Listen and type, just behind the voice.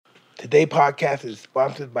Today's podcast is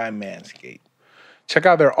sponsored by Manscaped. Check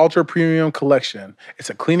out their Ultra Premium Collection. It's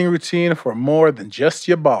a cleaning routine for more than just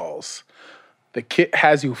your balls. The kit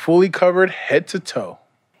has you fully covered head to toe.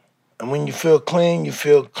 And when you feel clean, you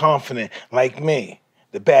feel confident, like me,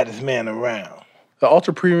 the baddest man around. The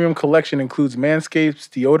Ultra Premium Collection includes Manscaped's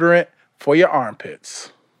deodorant for your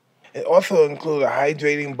armpits. It also includes a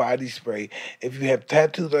hydrating body spray if you have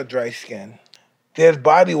tattoos or dry skin. There's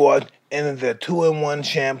body wash and it's a 2-in-1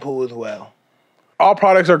 shampoo as well. All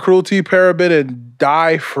products are cruelty, paraben, and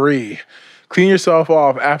dye-free. Clean yourself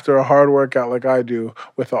off after a hard workout like I do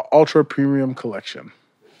with the Ultra Premium Collection.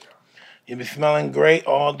 You'll be smelling great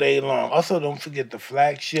all day long. Also, don't forget the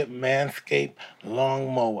flagship Manscaped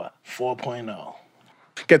Lawnmower 4.0.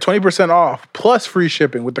 Get 20% off plus free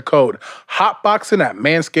shipping with the code HOTBOXING at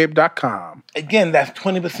manscaped.com. Again, that's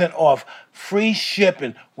 20% off free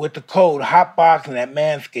shipping with the code HOTBOXING at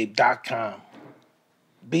manscaped.com.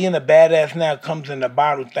 Being a badass now comes in a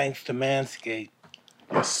bottle thanks to Manscaped.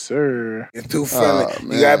 Yes, sir. It's too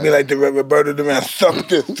friendly. You gotta be like the Roberto Duran. Suck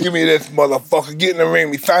this. Give me this, motherfucker. Get in the ring.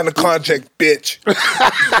 We signed the contract, bitch.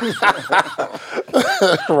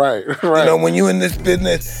 Right. You know, when you in this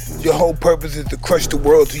business, your whole purpose is to crush the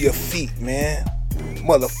world to your feet, man.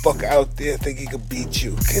 Motherfucker out there think he could beat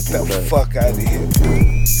you. Get the fuck out of here.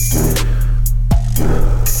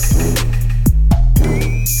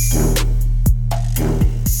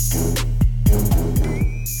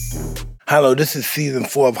 Hello, this is season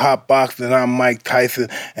 4 of Hot Boxing, and I'm Mike Tyson,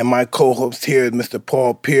 and my co-host here is Mr.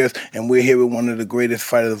 Paul Pierce, and we're here with one of the greatest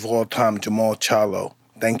fighters of all time, Jermall Charlo.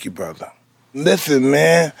 Thank you, brother. Listen,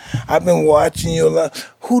 man, I've been watching you a lot.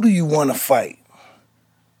 Who do you want to fight?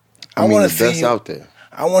 I mean, wanna the best you, out there.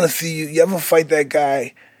 I want to see you. You ever fight that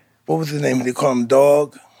guy? What was his name? They call him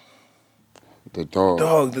Dog? The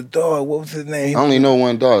dog. The dog. What was his name? I only know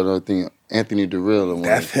one dog. I think Anthony Durrell.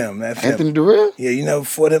 That's him. Anthony Durrell? Yeah, you never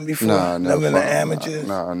fought him before? Nah, never in the amateurs?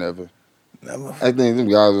 Nah, never. Never? I think them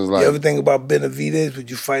guys was like... You ever think about Benavidez? Would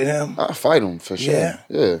you fight him? I fight him for sure. Yeah?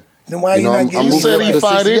 Yeah. Then why you not getting... You said he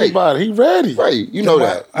fight anybody. He ready. Right. You know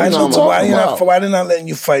that. I know, so why they not letting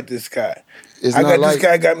you fight this guy? It's this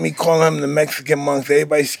guy got me calling him the Mexican monk.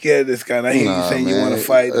 Everybody's scared of this guy. And I hear you saying you want to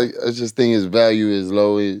fight. I just think his value is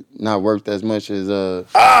low. It's not worth as much as damn,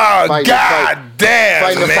 fighting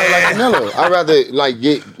a fight like Canelo. I'd rather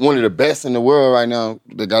get one of the best in the world right now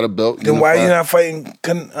that got a belt. Then why are you not fighting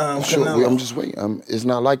Canelo? I'm just waiting. It's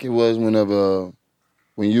not like it was when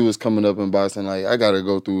you was coming up in boxing. Like, I got to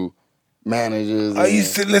go through managers.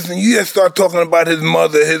 Listen, you just start talking about his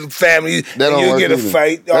mother, his family, that and you get a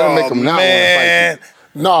fight. That'll make him not want to fight.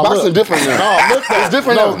 No, boxing different now. No, look, it's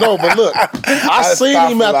different now. No, but look, I seen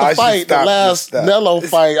him at the fight, the last Nello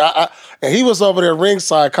fight, and he was over there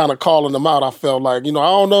ringside kind of calling him out. I felt like, I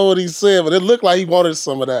don't know what he said, but it looked like he wanted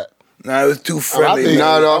some of that. Nah, it was too friendly.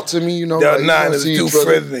 Not off to me, it was too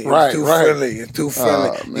friendly. Right, It's too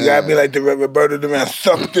friendly. You gotta be like the Roberto Duran.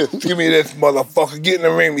 Suck this. Give me this, motherfucker. Get in the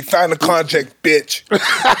ring. We signed the contract, bitch.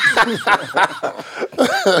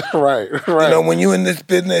 Right. You know, when you in this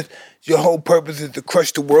business, your whole purpose is to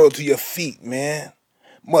crush the world to your feet, man.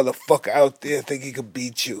 Motherfucker out there think he could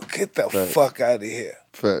beat you. Get the fuck out of here.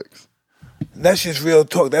 Facts. That's just real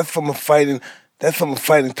talk. That's from a fighting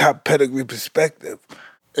top pedigree perspective.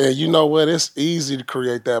 And you know what? It's easy to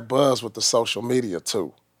create that buzz with the social media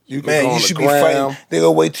too. You should be fighting. They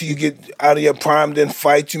gonna wait till you get out of your prime, then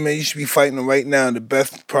fight you, man. You should be fighting them right now in the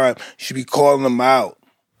best prime. You should be calling them out.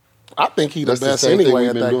 I think he's the best same anyway thing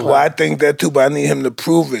at we've that been point. doing. Well, I think that too, but I need him to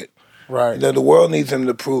prove it. Right. The world needs him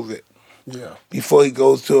to prove it. Yeah. Before he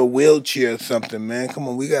goes to a wheelchair or something, man. Come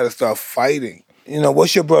on, we gotta start fighting.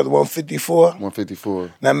 What's your brother, 154?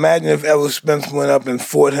 154. Now imagine if Errol Spence went up and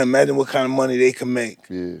fought him. Imagine what kind of money they can make.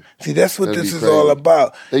 Yeah. See, that's what That'd this be is crazy. all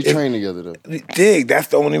about. They train together, though. Dig, that's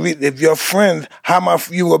the only reason. If you're friends,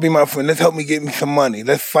 you gonna be my friend? Let's help me get me some money.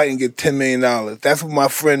 Let's fight and get $10 million. That's what my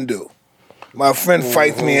friend do. My friend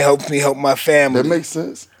fights me and helps me help my family. That makes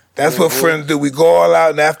sense. That's what friends do. We go all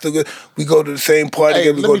out, and after we go to the same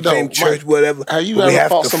party, we go to the same church, whatever. Have you ever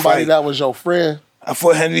fought somebody that was your friend? I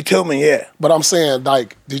fought Henry Tillman, yeah. But I'm saying,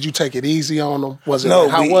 did you take it easy on him? He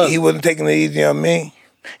wasn't taking it easy on me.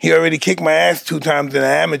 He already kicked my ass 2 times in the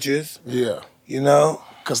amateurs. Yeah.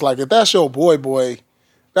 Because, if that's your boy,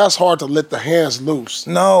 that's hard to let the hands loose.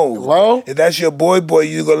 No. Bro? If that's your boy,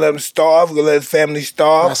 you going to let him starve, you going to let his family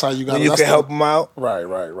starve. That's how you got to. You can help him out. Right.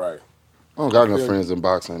 I don't got no friends in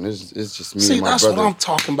boxing. It's just me and my brother. See, that's what I'm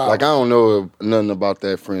talking about. I don't know nothing about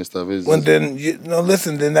that friend stuff.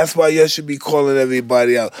 Then that's why you should be calling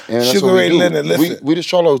everybody out. And Sugar Ray Leonard, listen. We the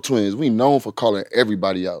Charlo twins. We known for calling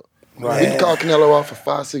everybody out. Right. We called Canelo out for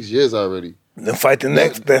 5-6 years already. Then fight the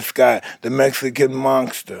next best guy, the Mexican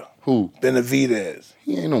monster. Who? Benavidez.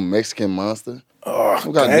 He ain't no Mexican monster. Oh,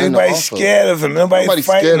 everybody's scared of him. Nobody's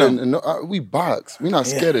fighting him. We box. We're not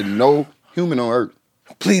scared of no human on earth.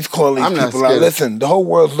 Please call these people out. Listen, the whole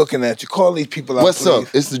world's looking at you. Call these people out, What's up?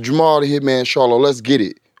 It's the Jamal the Hitman Charlo. Let's get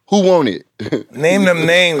it. Who want it? Name them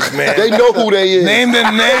names, man. They know who they is. Name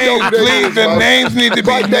the names, please. The names need to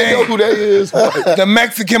be named. They know who they is. The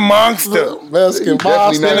Mexican monster. Mexican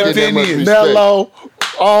monster. Nello.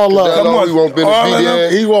 All of them. Come on, we won't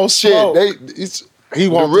Benavidez. He won't smoke. He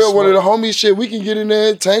won't the real one of the homies shit. We can get in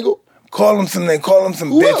there and tangle. Call them some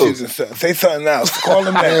bitches and stuff. Say something else. Call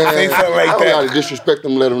them that. Say something like that. I don't gotta disrespect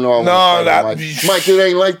them, let them know. Mike, it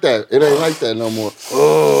ain't like that. It ain't like that no more.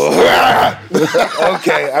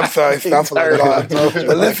 Okay, I'm sorry. Stop for the God.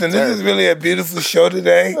 But listen, this is really a beautiful show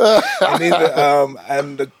today.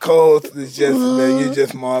 And the co-host is just, man, you're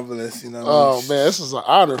just marvelous. You know. Oh man, this is an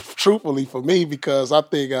honor, truthfully, for me, because I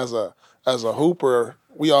think as a hooper,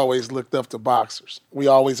 we always looked up to boxers. We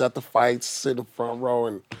always at the fights, sit in the front row,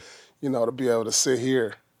 and to be able to sit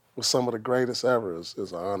here with some of the greatest ever is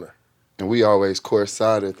an honor. And we always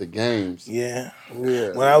courtside at the games. Yeah.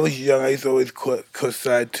 When I was young, I used to always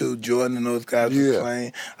courtside too. Jordan and those guys were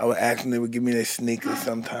playing. I would ask them, they would give me their sneakers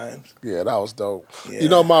sometimes. Yeah, that was dope.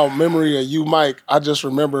 Yeah. My memory of you, Mike, I just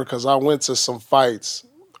remember because I went to some fights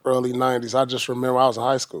early 90s. I just remember I was in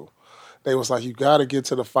high school. They was like, you got to get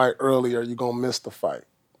to the fight early or you're going to miss the fight.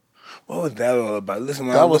 What was that all about? Listen,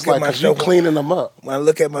 that was like because you cleaning them up. When I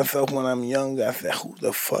look at myself when I'm younger, I said, who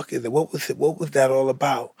the fuck is it? What was that all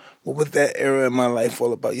about? What was that era in my life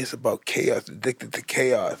all about? It's about chaos, addicted to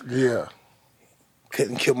chaos. Yeah.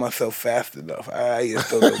 Couldn't kill myself fast enough. I just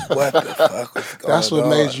thought, what the fuck was going on? That's what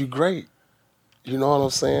made you great. You know what I'm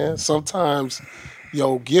saying? Sometimes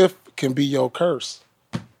your gift can be your curse.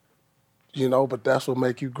 But that's what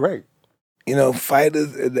make you great.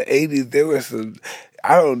 Fighters in the 80s, there were some,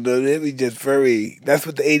 I don't know, they were just that's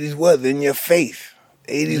what the 80s was, in your face.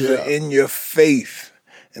 80s were in your face.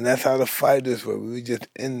 And that's how the fighters were. We were just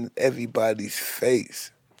in everybody's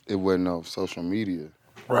face. It wasn't no social media.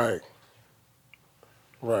 Right.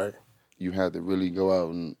 You had to really go out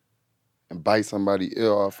and bite somebody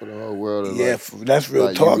ear off for the whole world. Yeah, that's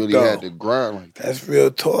real talk, you really though. had to grind like that. That's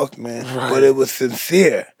real talk, man. Right. But it was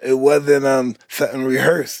sincere. It wasn't something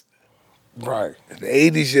rehearsed. Right. The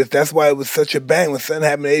 80s, that's why it was such a bang. When something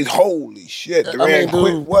happened in the 80s, holy shit.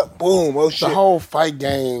 Quick, what? Boom, oh shit. The whole fight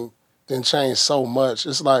game didn't change so much.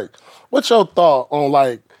 It's like, what's your thought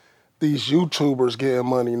on these YouTubers getting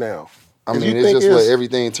money now? I mean, it's just what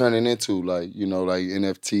everything turning into, like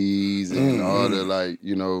NFTs and all the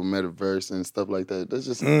metaverse and stuff like that. That's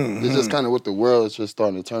just it's just kind of what the world is just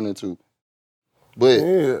starting to turn into. But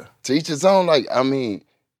to each his own.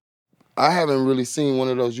 I haven't really seen one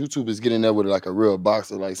of those YouTubers get in there with a real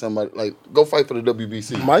boxer, like somebody go fight for the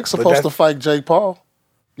WBC. Mike's supposed to fight Jake Paul.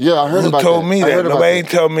 Yeah, I heard about that. Who told me that? Nobody ain't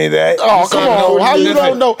told me that. Oh, come on. How you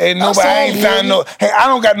don't know? Ain't nobody ain't signed no. Hey, I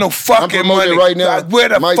don't got no fucking money right now. Where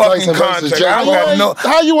the Mike fucking Tyson contract? I don't got no.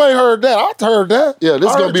 How you ain't heard that? I heard that. Yeah, this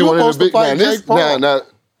is going to be one of the big man. Now,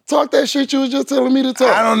 talk that shit you was just telling me to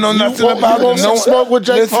talk. I don't know nothing about it. No smoke with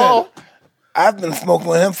Jake Paul. I've been smoking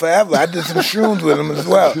with him forever. I did some shrooms with him as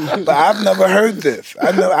well. But I've never heard this.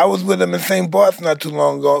 I was with him in St. Bart's not too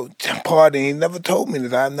long ago, partying. He never told me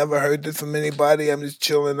this. I've never heard this from anybody. I'm just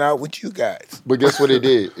chilling out with you guys. But guess what it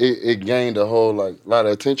did? It gained a whole lot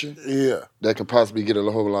of attention. Yeah. That could possibly get a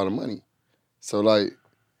whole lot of money. So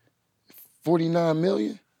 $49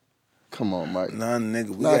 million? Come on, Mike. Nah, nigga,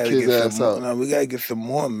 we gotta get some more. Nah, we gotta get some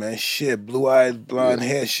more, man. Shit, blue eyes, blonde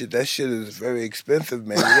hair, shit. That shit is very expensive,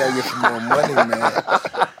 man. We gotta get some more money, man.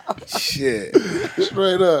 Shit.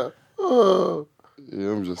 Straight up. Oh. Yeah,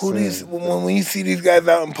 I'm just saying. When you see these guys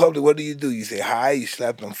out in public, what do? You say hi? You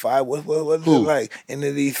slap them five? What's it like? Any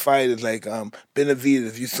of these fighters, like Benavidez,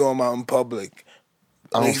 if you saw him out in public.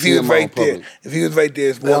 If he was right there,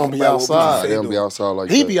 it's they don't be outside. They don't be outside like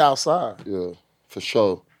that. He be outside. Yeah, for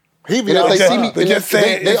sure. He be outside. They see me, but just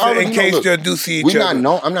saying, in case they do see each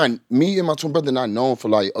other. Me and my twin brother not known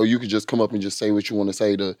for you could just come up and just say what you want to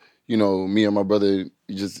say to, me and my brother,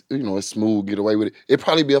 just, it's smooth, get away with it. It'd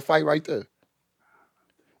probably be a fight right there.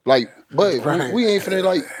 We ain't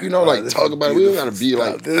finna talk about it. We don't gotta be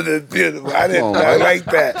like. This is beautiful. I like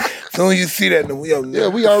that. As soon as you see that, we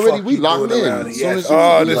locked in. Yes.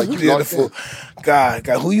 This is beautiful. God,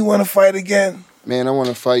 who you want to fight again? Man, I want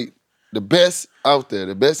to fight the best out there,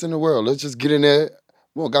 the best in the world. Let's just get in there.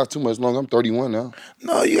 We don't got too much longer. I'm 31 now.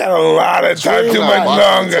 No, you got a lot of time. Too much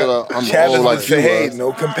longer. Challenge would say, hey,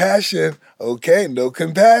 no compassion. Okay, no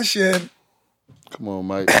compassion. Come on,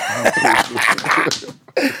 Mike.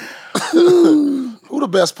 Who the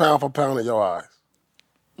best pound for pound in your eyes?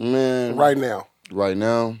 Man. Right now. Right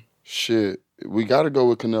now, shit. We got to go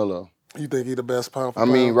with Canelo. You think he the best pound for I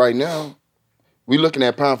pound? mean, right now, we looking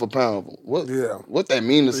at pound for pound. What that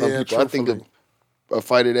mean to some people? Truthfully. I think a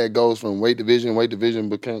fighter that goes from weight division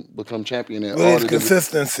become champion at Really, all the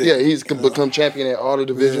consistency. Yeah, he's become champion at all the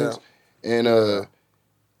divisions. Yeah. And,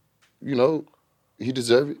 you know, he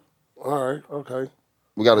deserve it. All right, okay.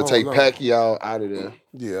 We got to take Pacquiao out of there.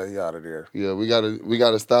 Yeah, he out of there. Yeah, we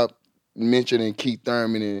gotta stop mentioning Keith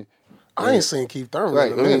Thurman and I ain't seen Keith Thurman.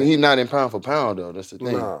 Right, I mean, he's not in pound for pound though. That's the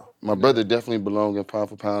thing. Nah. My brother definitely belong in pound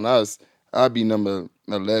for pound. I'd be number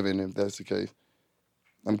 11 if that's the case.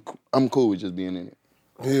 I'm cool with just being in it.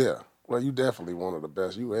 Yeah, well, you definitely one of the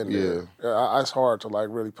best. You in there. Yeah, it's hard to like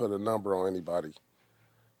really put a number on anybody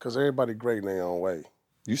because everybody great in their own way.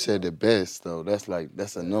 You said the best though. That's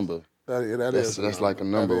a number. That's like a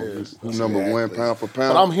number. Who's number one pound for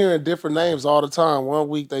pound? But I'm hearing different names all the time. One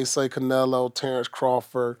week they say Canelo, Terrence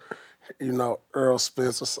Crawford, Earl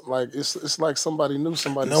Spence. Like it's like somebody new.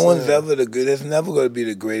 No one's ever the good. It's never going to be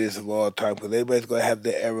the greatest of all time because everybody's going to have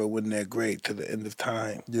their era when they're great to the end of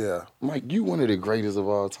time. Yeah, Mike, you one of the greatest of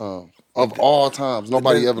all time. Of all times,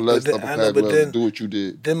 nobody ever let Upper Pac do what you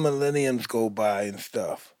did. Then millenniums go by and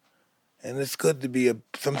stuff. And it's good to be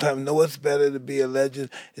sometimes what's better to be a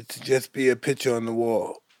legend is to just be a picture on the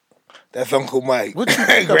wall. That's Uncle Mike. What you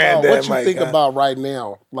think about right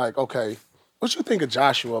now? Like, okay, what you think of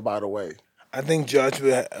Joshua, by the way? I think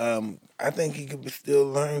Joshua, I think he could still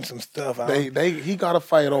learn some stuff. He got to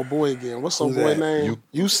fight old boy again. What's old boy name?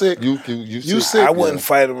 Usyk. Usyk. I wouldn't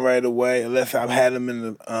fight him right away unless I've had him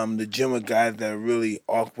in the gym with guys that are really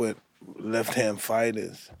awkward left-hand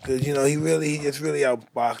fighters. Because, he just really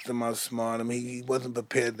outboxed him, outsmarted him. He wasn't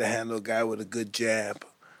prepared to handle a guy with a good jab.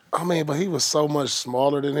 I mean, but he was so much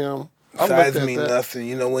smaller than him. Size mean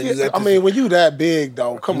nothing. When you got when you that big,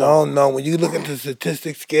 though, come on. No. When you look at the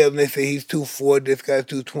statistics scale and they say he's 240, this guy's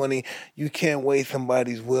 220, you can't weigh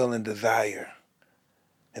somebody's will and desire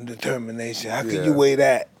and determination. How can you weigh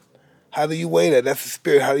that? How do you weigh that? That's the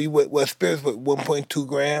spirit. How do you weigh? Well, spirit's 1.2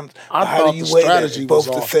 grams. How do you weigh that? Both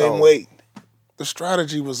the same weight. The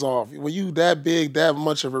strategy was off. When you that big, that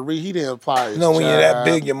much of a he didn't apply his when jab. You're that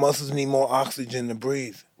big, your muscles need more oxygen to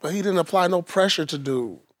breathe. But he didn't apply no pressure to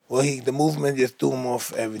do. Well, the movement just threw him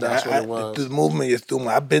off everything. That's what it was. The movement just threw him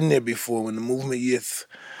off. I've been there before when the movement it's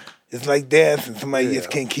like dancing. Somebody just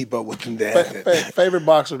can't keep up with them dancing. Favorite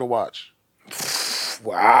boxer to watch?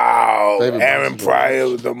 Wow. Aaron Pryor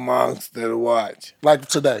was a monster to watch. Like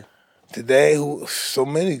today? Today, so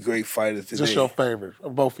many great fighters today. Just your favorite,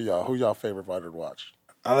 both of y'all. Who y'all favorite fighter to watch?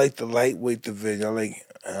 I like the lightweight division.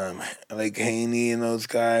 I like Haney and those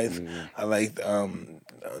guys. Mm-hmm. I like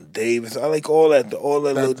Davis. I like all that. All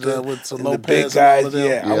the big guys.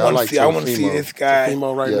 I want to see this guy.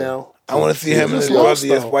 Right now. I want to see him and his brother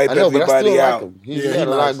just wipe everybody out. He had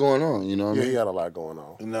a lot going on, he had a lot going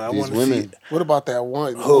on. I want to see. What about that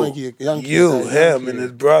one? Him and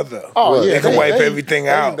his brother. Oh, yeah. They can wipe everything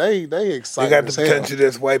out. They excited. They got the potential to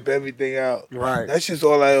just wipe everything out. Right. That's just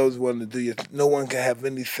all I always wanted to do. No one can have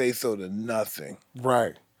any say-so to nothing.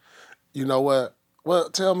 Right. You know what? Well,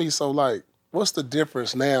 tell me, what's the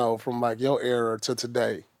difference now from your era to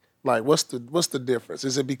today? What's the difference?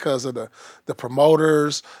 Is it because of the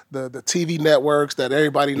promoters, the TV networks that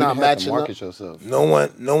everybody not matching market yourself? No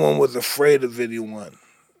one was afraid of anyone.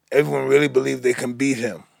 Everyone really believed they can beat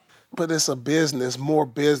him. But it's a business, more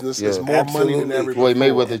business. It's more money than ever before. Floyd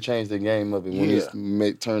Mayweather changed the game of it when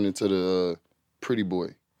he turned into the pretty boy.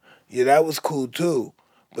 Yeah, that was cool too.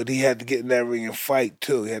 But he had to get in that ring and fight,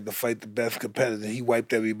 too. He had to fight the best competitor. He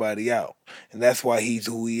wiped everybody out. And that's why he's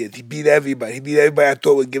who he is. He beat everybody. He beat everybody I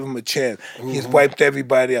thought would give him a chance. Mm-hmm. He just wiped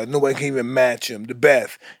everybody out. Nobody can even match him. The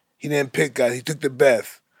best. He didn't pick guys. He took the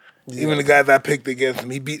best. Yeah. Even the guys I picked against him.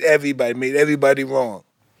 He beat everybody, made everybody wrong.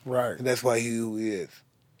 Right. And that's why he's who he is.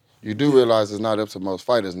 You do realize it's not up to most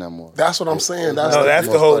fighters no more. That's what I'm saying. That's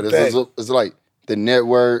the whole thing. It's like the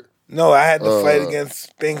network. No, I had to fight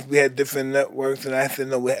against Spinks. We had different networks, and I said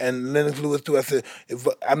no. And Lennox Lewis too. I said,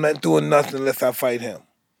 I'm not doing nothing unless I fight him.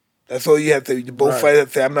 That's all you have to. You both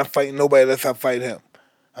fighters say, I'm not fighting nobody unless I fight him.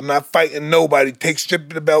 I'm not fighting nobody.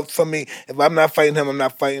 Strip the belt from me. If I'm not fighting him, I'm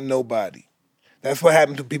not fighting nobody. That's what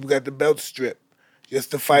happened to people who got the belt stripped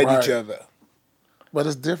just to fight each other. But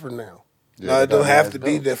it's different now. Yeah, no, it don't have to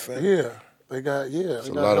be different. Yeah, they got There's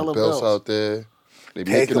a lot of belts out there.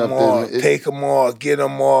 Take them all, get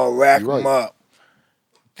them all, rack them up.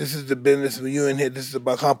 This is the business when you're in here. This is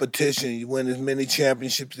about competition. You win as many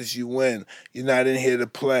championships as you win. You're not in here to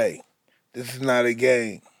play. This is not a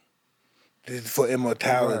game. This is for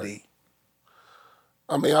immortality.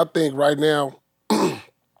 I mean, I think right now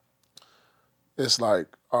it's like,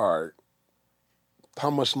 all right, how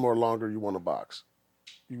much more longer you want to box?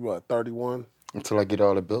 You what, 31? Until I get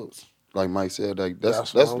all the belts. Like Mike said, like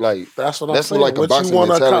that's what like I'm saying. like a What boxing you want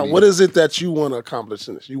to mentality. What is it that you want to accomplish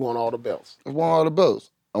in this? You want all the belts. I want all the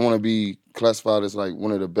belts. I want to be classified as like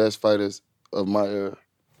one of the best fighters of my era,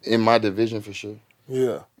 in my division for sure.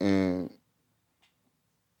 Yeah. And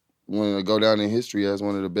want to go down in history as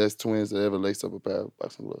one of the best twins that ever laced up a pair of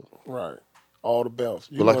boxing gloves. Right. All the belts.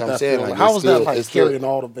 But like I'm saying, like, how was that like it's carrying still,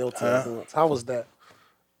 all the belts at once? How was that?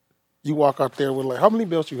 You walk out there with like, how many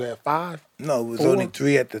belts you had? 5? No, it was 4? only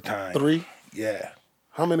 3 at the time. 3? Yeah.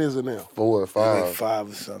 How many is it now? 4 or 5. Like 5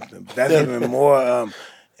 or something. But that's even more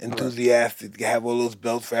enthusiastic to have all those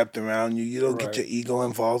belts wrapped around you. You don't get your ego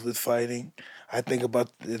involved with fighting. I think about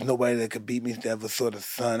there's nobody that could beat me to ever saw the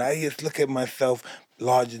sun. I just look at myself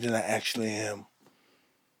larger than I actually am.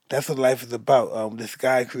 That's what life is about. This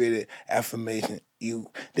guy created affirmation.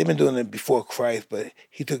 They've been doing it before Christ, but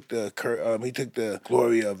he took the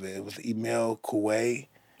glory of it. It was Emil Coué.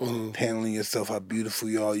 Handling yourself, how beautiful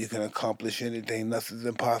you are. You can accomplish anything. Nothing's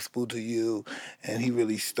impossible to you. And he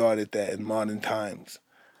really started that in modern times.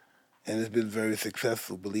 And it's been very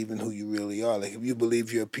successful, believing who you really are. Like, if you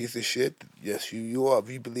believe you're a piece of shit, yes, you are. If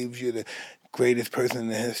you believe you're the greatest person in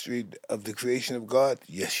the history of the creation of God,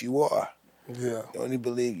 yes, you are. Yeah. You only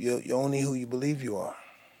believe you're only who you believe you are.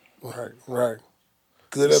 Right.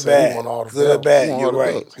 Good or bad. Good or bad. You're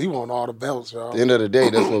right. He want all the belts, y'all. At the end of the day,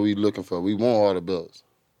 that's what we looking for. We want all the belts.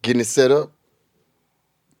 Getting it set up.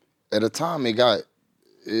 At a time,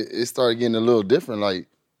 it started getting a little different. Like,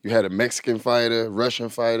 you had a Mexican fighter, Russian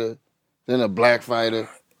fighter, then a black fighter.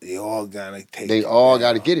 They all gotta take. They all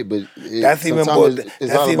got to get it, but that's even more.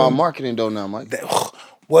 It's all about marketing, though. Now, Mike.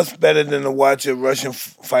 What's better than to watch a Russian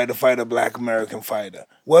fighter fight a black American fighter?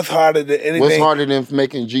 What's harder than anything? What's harder than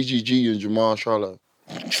making GGG and Jamal Charlo?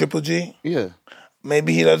 Triple G? Yeah.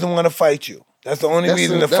 Maybe he doesn't want to fight you. That's the only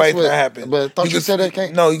reason the fight's not happening. But I thought you said that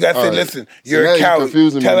can't. No, you got to say, listen, you're a coward.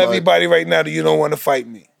 Tell everybody right now that you don't want to fight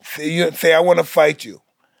me. Say I want to fight you.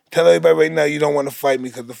 Tell everybody right now you don't want to fight me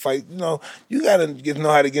because the fight, you got to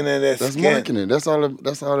know how to get in that That's skin. marketing. That's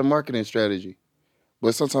all the marketing strategy.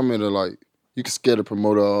 But sometimes it'll like, you can scare the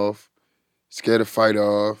promoter off, scare the fighter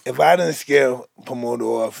off. If I didn't scare promoter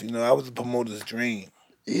off, I was a promoter's dream.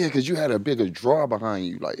 Yeah, because you had a bigger draw behind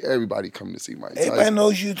you. Like, everybody coming to see Mike Tyson. Everybody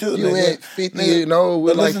knows you, too. You had 50,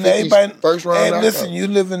 with like 50 first round. Hey, listen, you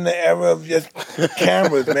live in the era of just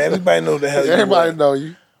cameras, man. Everybody know the hell you are. Everybody know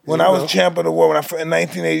you. When I was champ of the world, in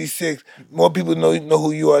 1986, more people know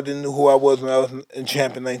who you are than who I was when I was in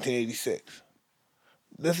champ in 1986.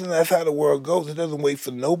 Listen, that's how the world goes. It doesn't wait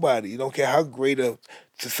for nobody. You don't care how great a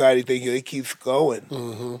society think you, it keeps going.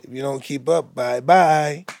 Mm-hmm. If you don't keep up,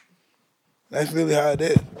 bye-bye. That's really how it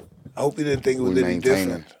is. I hope you didn't think it was any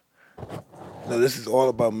different. No, this is all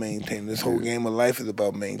about maintaining. This whole game of life is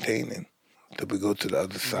about maintaining. Till we go to the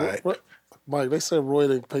other side. Mike, they said Roy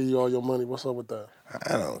didn't pay you all your money. What's up with that?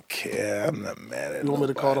 I don't care. I'm not mad at You want me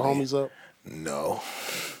to call the homies up? No.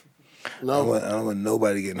 No? I don't want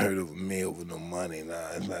nobody getting hurt over me over no money. Nah,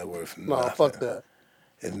 it's not worth nothing. No, fuck that.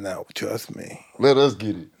 It's not. Trust me. Let us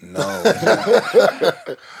get it. No.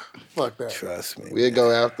 Fuck that. Trust me. We'll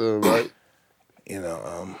go after him, right?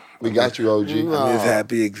 We got you, OG. I'm just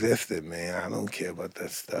happy existed, man. I don't care about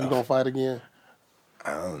that stuff. You gonna fight again?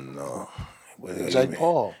 I don't know. Jake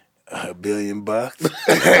Paul. $1 billion? I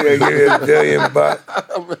gotta give you $1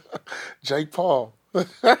 billion. Jake Paul.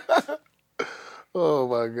 Oh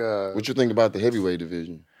my God. What you think about the heavyweight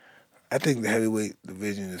division? I think the heavyweight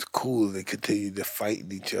division is cool. They continue to fight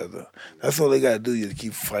each other. That's all they got to do is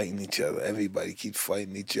keep fighting each other. Everybody keeps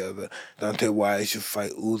fighting each other. Deontay Wilder should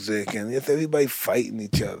fight Usyk, and it's everybody fighting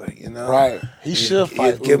each other, Right. He should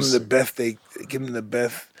fight Give Usyk. him the best give him the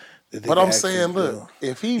best that they But can I'm saying, do. look,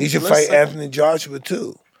 if he should fight Anthony Joshua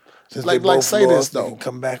too. Since Like they both say this, lost, they though. can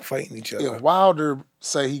come back fighting each other. If Wilder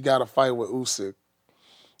say he got a fight with Usyk,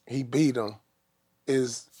 he beat him,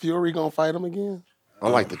 is Fury gonna fight him again? I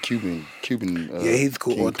like the Cuban. Yeah, he's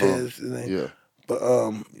cool. King Ortiz. Yeah. But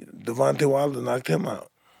Devontae Wilder knocked him out.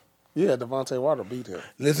 Yeah, Devontae Wilder beat him.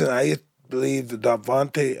 Listen, I just believe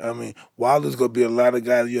that Wilder's going to be a lot of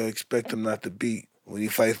guys you'll expect him not to beat when he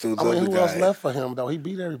fights those other guys. Who else left for him, though? He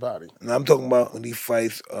beat everybody. And I'm talking about when he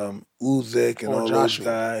fights Usyk and all Joshua. those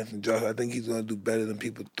guys. And Joshua, I think he's going to do better than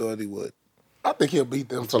people thought he would. I think he'll beat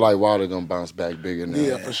them. So like Wilder gonna bounce back bigger now.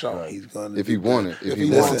 Yeah, for sure. He's gonna if he wanted. If he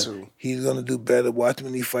wants to. He's going to do better. Watch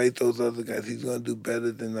when he fights those other guys. He's going to do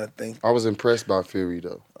better than I think. I was impressed by Fury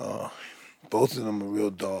though. Both of them are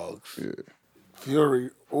real dogs. Yeah. Fury,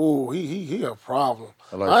 ooh, he a problem.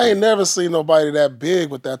 like I ain't that. never seen nobody that big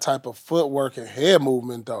with that type of footwork and head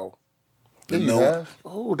movement though. Yeah, you No. have.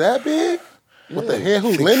 Ooh, that big? With the head,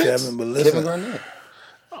 who 6'7", Lennox? but Kevin listen, Garnett.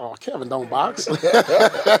 Oh, Kevin don't box.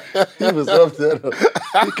 He was up there.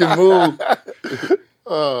 He can move.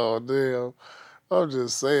 Oh, damn. I'm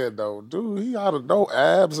just saying, though. Dude, he out of no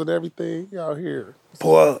abs and everything. He out here.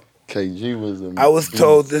 Paul, KG was a I was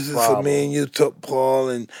told this is for Problem. me and you, Paul,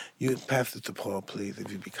 and you pass it to Paul, please,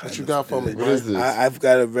 if you be kind. What you got for me, What is this? I've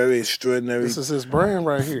got a very extraordinary This is his brand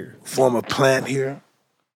right here. form of plant here.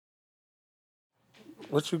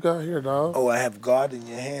 What you got here, dog? Oh, I have God in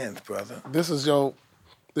your hands, brother. This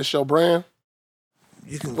your brand?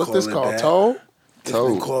 You can What's call this it called? that. Toad? It's been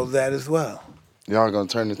Toad. called that as well. Y'all gonna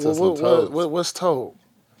turn into some toads. What's Toad?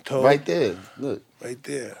 Toad, Right there. Look. right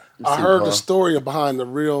there. You I see, heard Paul? the story behind the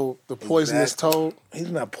poisonous Exactly. toad.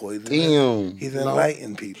 He's not poisonous. Damn. He's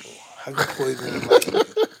enlightening people. How can poison enlighten you?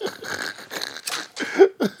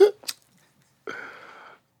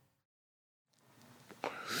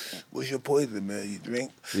 What's your poison, man? You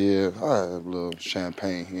drink? Yeah, I have a little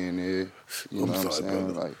champagne here and there. You know what I'm sorry,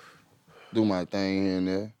 saying? brother. Like, do my thing here and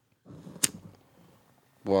there.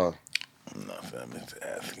 Boy, I'm not famous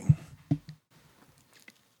asking.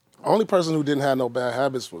 Only person who didn't have no bad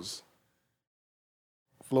habits was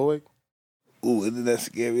Floyd. Ooh, isn't that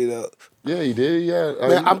scary though? yeah, he did. Yeah,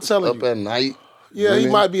 Man, I'm telling up you. at night. Yeah, he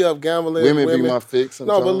Women- might be up gambling. Women be my fix. No,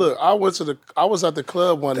 Sometimes. but look, I was at the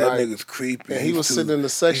club one That night. nigga's creepy. And he He's was too- sitting in the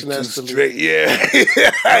section he's next too to me. straight. Yeah,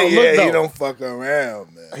 look, yeah. He though. don't fuck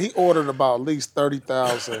around, man. He ordered about at least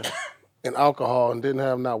 30,000 in alcohol and didn't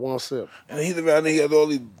have not one sip. And he's around there. He has all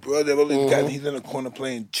these brothers, all these guys. He's in the corner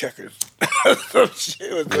playing checkers. Some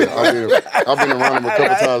shit was going on. I've been around him a couple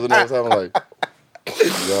times and I was having like,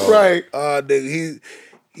 yo, Right, Oh, nigga,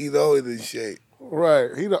 he's always in shape. right.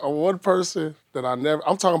 He the one person that I'm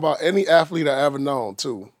talking about any athlete I ever known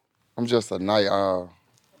too. I'm just a night owl.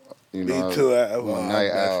 You Me know, too. I'm a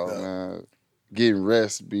night messed owl, up. man. Getting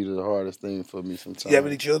rest be the hardest thing for me sometimes. You have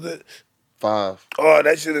any children? 5. Oh,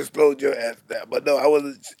 that should have slowed your ass down. But no, I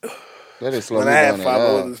wasn't. That didn't slow When me I had down 5, at I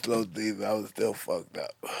all. wasn't slow either. I was still fucked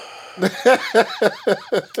up.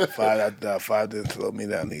 5 didn't slow me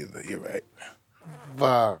down either. You're right.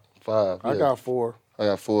 5. 5. I yeah. got 4. I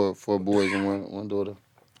got four boys and one daughter.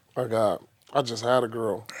 I just had a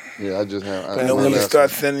girl. Yeah, I just have. You know, my when you last start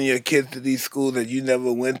one. sending your kids to these schools that you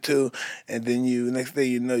never went to, and then next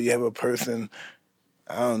thing you know, you have a person,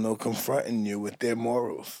 I don't know, confronting you with their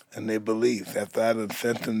morals and their beliefs. After I done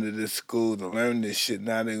sent them to this school to learn this shit,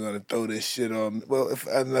 now they're going to throw this shit on me. Well,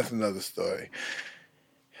 that's another story.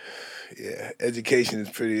 Yeah, education is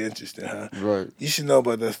pretty interesting, huh? Right. You should know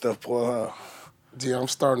about that stuff, Paul, huh? Yeah, I'm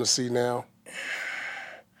starting to see now.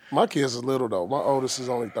 My kids are little though. My oldest is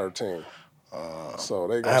only 13. So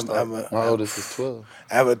they gonna start. My oldest is 12.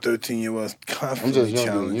 I have a 13-year-old constantly younger than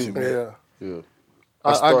challenging you. me. Yeah. Yeah.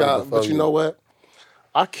 I started got, before but you know what?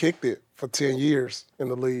 I kicked it for 10 years in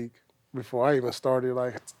the league before I even started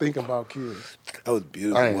like thinking about kids. That was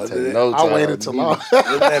beautiful, I ain't wasn't take it? no time. I waited till long.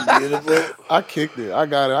 Wasn't that beautiful? I kicked it. I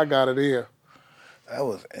got it in. That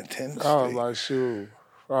was intense. I was like, shoot.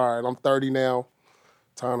 All right, I'm 30 now.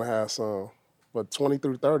 Time to have some. But 20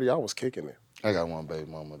 through 30, I was kicking it. I got one baby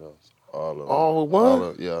mama though. All of them. All one?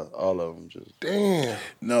 All of them just. Damn.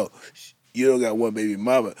 No, you don't got one baby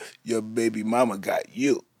mama. Your baby mama got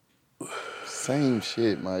you. Same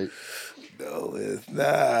shit, Mike. No, it's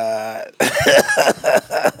not.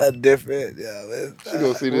 Different. Yeah, it's She not.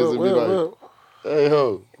 gonna see this and be like, Well, hey,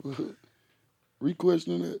 ho.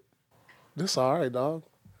 Re-questioning it? this all right, dog.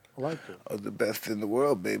 I like it. I was the best in the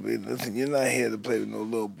world, baby. Listen, you're not here to play with no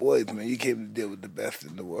little boys, man. You came to deal with the best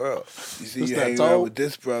in the world. You see, This you that hanging around Toad? with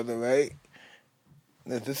this brother, right?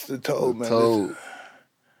 This is the Toad, man. Toad.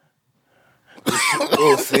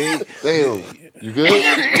 Oh, see? Damn. You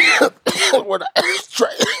good? Where the ashtray?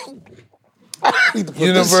 I need to put this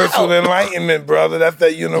Universal out. enlightenment, brother. That's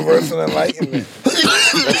that universal enlightenment.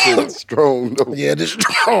 That shit's strong though. Yeah, this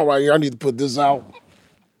strong right here. I need to put this out.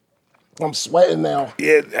 I'm sweating now.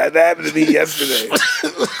 Yeah, that happened to me yesterday.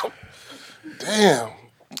 Damn.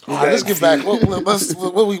 All right, let's get back. What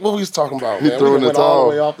we was talking about, man? We throwing went the all towel. the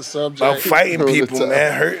way off the subject. About fighting Throw the people, towel.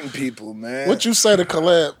 man. Hurting people, man. What you say to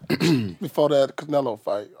Colette before that Canelo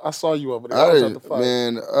fight? I saw you over there. I was at the fight.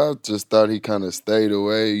 Man, I just thought he kind of stayed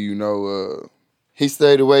away. You know, he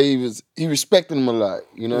stayed away. He respected him a lot.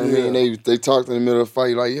 You know what I mean? They talked in the middle of the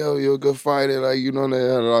fight like, "Yo, you're a good fighter." Like, you know, they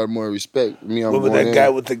had a lot more respect. Me, I'm What was going that in. guy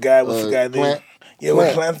with the guy? What's the guy name? Plant. Yeah,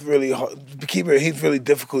 well, Plant. Plant's really hard. He's really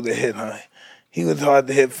difficult to hit, huh? He was hard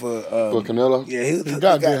to hit for Canelo? Yeah, He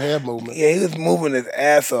got good head movement. Yeah, he was moving his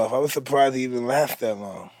ass off. I was surprised he even lasted that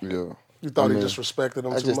long. Yeah. You thought he just respected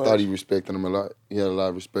him too much? I just thought he respected him a lot. He had a lot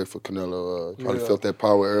of respect for Canelo. Probably felt that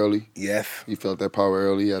power early. Yes. He felt that power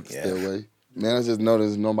early. He had to stay away. Man, I just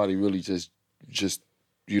noticed nobody really just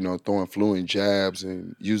throwing fluent jabs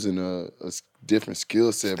and using a different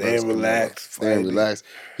skill set. Staying relaxed. Staying relaxed.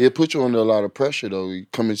 He'll put you under a lot of pressure, though. He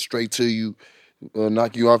coming straight to you,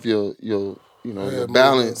 knock you off your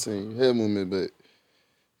balance and head movement. But I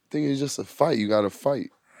think it's just a fight. You got to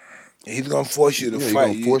fight. He's gonna force you to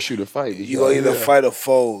fight. He's gonna force you to fight. You gonna either fight or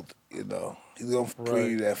fold. He's gonna bring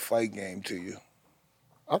you that fight game to you.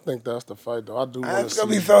 I think that's the fight, though. I do want to see. It's gonna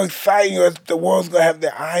be so exciting. The world's gonna have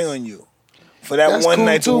their eye on you for that that's one cool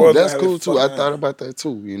night. Too. The world's that's gonna cool have too. I thought about that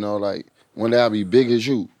too. Like one day I'll be big as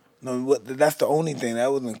you. No, that's the only thing.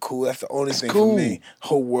 That wasn't cool. That's the only thing cool. for me.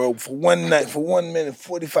 Whole world for one night, for 1 minute,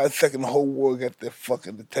 45 seconds, the whole world got their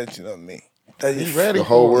fucking attention on me. He ready. The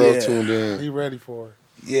whole world tuned in. He ready for it.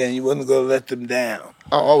 Yeah, and you wasn't gonna let them down.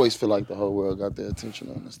 I always feel like the whole world got their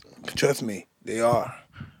attention on this stuff. Trust me, they are.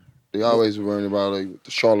 They always worrying about what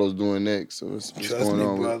the Charlo's doing next. So what's going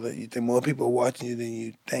on, brother? You think more people are watching you than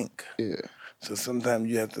you think. Yeah. So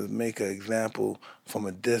sometimes you have to make an example from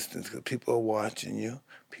a distance because people are watching you.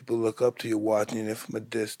 People look up to you watching you from a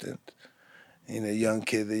distance. Young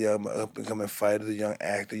kids, the young up-and-coming fighters, the young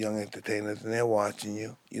actors, young entertainers, and they're watching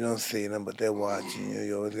you. You don't see them, but they're watching you.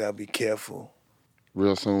 You always got to be careful.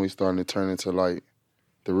 Real soon we starting to turn into like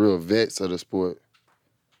the real vets of the sport.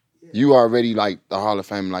 Yeah. You already like the Hall of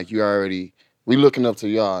Fame. Like we looking up to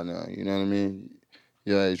y'all now. You know what I mean?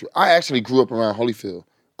 Yeah. I actually grew up around Holyfield.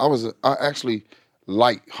 I actually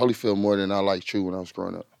liked Holyfield more than I liked True when I was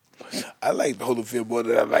growing up. I like Holyfield more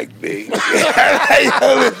than I like Big. I like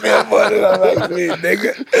Holyfield more than I like Big,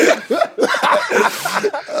 nigga.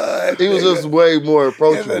 He was just way more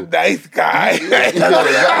approachable. He's a nice guy.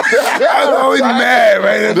 I was always mad,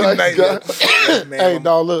 right? Nice guy. Hey,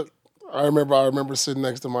 dog, look. I remember sitting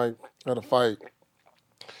next to Mike at a fight.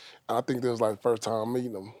 And I think this was like the first time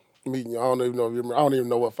meeting him. I don't even know if you remember. I don't even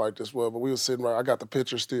know what fight this was, but we were sitting right. I got the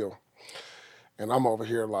picture still. And I'm over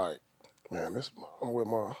here like, man, I'm with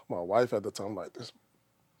my wife at the time, like, this,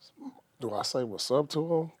 do I say what's up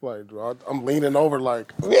to him? Like, I'm leaning over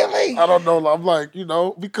like, really? I don't know. I'm like,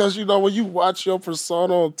 because, when you watch your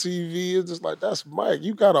persona on TV, it's just like, that's Mike.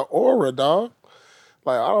 You got an aura, dog.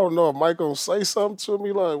 Like, I don't know if Mike gonna say something to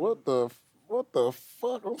me, like, what the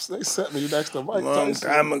fuck? They set me next to Mike Tyson.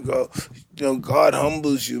 Long time ago. God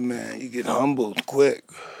humbles you, man. You get humbled quick.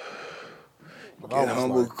 Get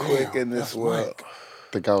humbled quick in this world. Mike.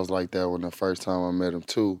 I think I was like that when the first time I met him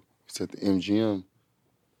too. It was at the MGM. I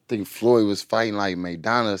think Floyd was fighting like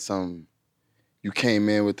Maidana or something. You came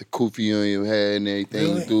in with the kufi on your head and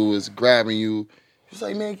everything. Really? Dude was grabbing you. He was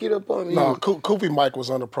like, man, get up on me. No, Kofi Mike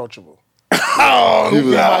was unapproachable. Mike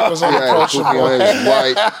was unapproachable.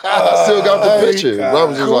 White. I still got the picture.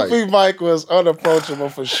 Kofi Mike was unapproachable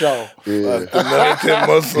for sure. Yeah. The militant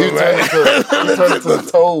muscle, He turned into a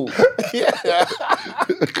toad. Yeah.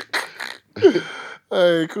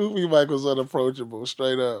 Hey, Kofi Mike was unapproachable,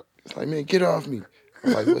 straight up. It's like, man, get off me.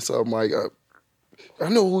 I'm like, what's up, Mike? I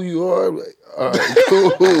know who you are. I'm like, all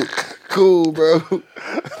right, cool, bro.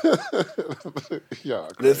 Yeah.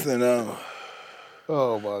 Listen,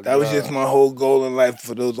 oh my God. That was just my whole goal in life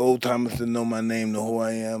for those old timers to know my name, know who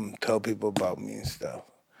I am, tell people about me and stuff.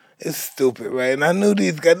 It's stupid, right? And I knew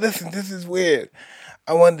these guys. Listen, this is weird.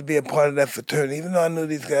 I wanted to be a part of that fraternity, even though I knew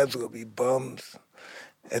these guys were gonna be bums.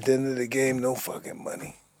 At the end of the game, no fucking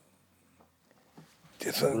money.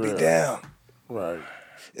 Just want to be down. Right.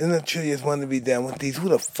 Isn't it true you just want to be down with these? Who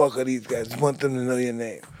the fuck are these guys? You want them to know your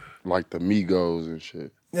name. Like the Migos and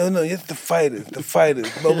shit. No, it's the fighters.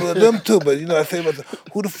 But them too, but I say about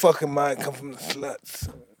who the fuck am I? Come from the sluts.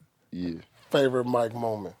 Yeah. Favorite Mike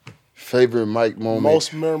moment. Favorite Mike moment.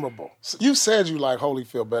 Most memorable. You said you like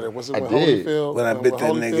Holyfield better. Was it when Holyfield? When I bit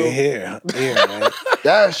that nigga here. Yeah, man.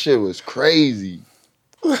 That shit was crazy.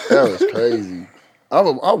 That was crazy.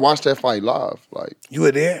 I watched that fight live. Like, you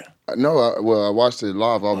were there? No, I watched it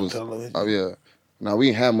live. Television. Now we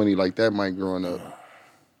didn't have money like that, Mike, growing up.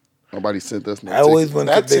 Nobody sent us no I always went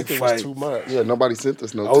to big fights. Was too much. Yeah, nobody sent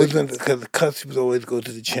us no I always tickets. went because the customers always go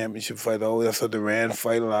to the championship fight. I saw Duran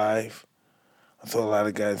fight live. I saw a lot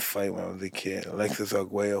of guys fight when I was a kid. Alexis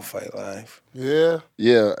Arguello fight live. Yeah.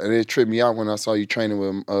 Yeah, and it tripped me out when I saw you training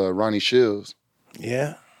with Ronnie Shields.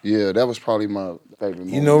 Yeah? Yeah, that was probably my favorite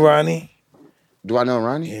moment. You know Ronnie? Do I know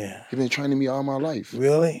Ronnie? Yeah. He been training me all my life.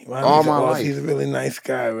 Really? All my life. He's a really nice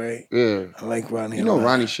guy, right? Yeah. I like Ronnie. You know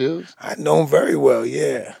Ronnie Shields? I know him very well,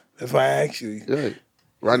 yeah. That's why I asked you. Yeah.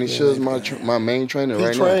 Ronnie Shug's my main trainer He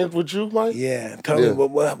right trained with you, Mike? Yeah, tell me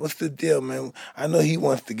what's the deal, man? I know he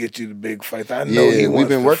wants to get you the big fights. I know Yeah, we've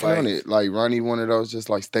been working fight. on it. Like Ronnie, one of those, just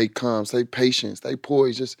like stay calm, stay patient, stay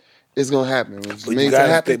poised. Just it's gonna happen. It's But made you to gotta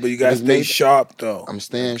happen. stay, but you gotta stay sharp though. I'm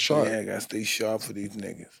staying sharp. Yeah, I gotta stay sharp for these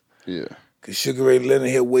niggas. Yeah. Cause Sugar Ray Leonard,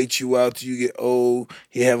 he'll wait you out till you get old.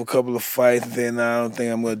 He'll have a couple of fights and say, "No, I don't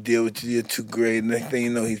think I'm gonna deal with you. You're too great." Next thing you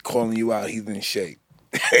know, he's calling you out. He's in shape.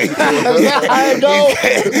 I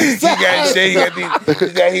know.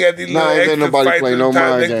 He got these Nah, little ain't extra nobody fights play at no the time.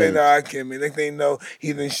 mind Next thing games. you know, I can't. Next thing you know,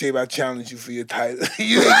 he's in shape. I challenge you for your title.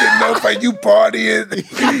 You ain't getting no fight. You partying.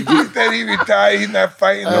 He said he retired. He's not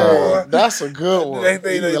fighting no more. That's a good one. Next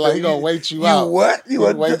thing you know, Like he gonna wait you out. You what? You He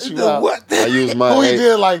want wait you out. what? I use my Who he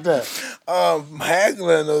did like that?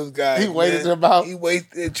 Hagler and those guys. He waited man. them out? He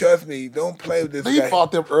waited. Trust me. Don't play with this He guy.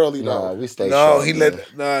 fought them early Nah, though. we stay No, sharp. he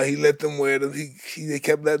let them wear them. They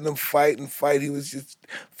kept letting them fight and fight. He was just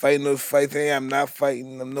fighting those fights. Hey, I'm not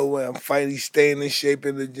fighting. I'm nowhere. I'm fighting. He's staying in shape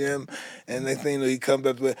in the gym. And next thing you know, he comes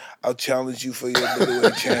up with, "I'll challenge you for your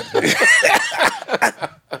middleweight champion."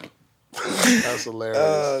 That's hilarious.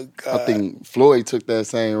 Oh God. I think Floyd took that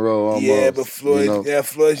same role almost. Yeah, but Floyd, you know?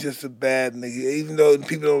 Floyd's just a bad nigga. Even though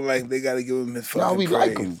people don't like him, they gotta give him his fucking No, we praise.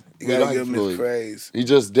 like him. You We gotta like give him Floyd. his praise. He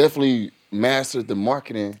just definitely mastered the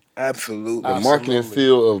marketing, Absolutely. the marketing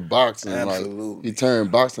field of boxing. Absolutely. Like he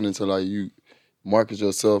turned boxing into like you market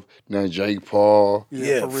yourself. Now Jake Paul.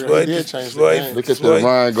 Yeah, for real. Floyd He did just- change Floyd- the game. Look at Floyd- the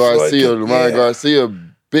Ryan Garcia. Floyd The could- Ryan yeah. Garcia,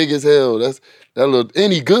 big as hell. That little,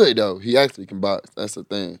 and he good though. He actually can box. That's the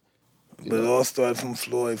thing. But it all started from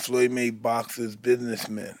Floyd. Floyd made boxers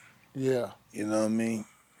businessmen. Yeah. You know what I mean?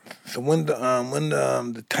 So when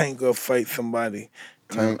the Tank gonna fight somebody,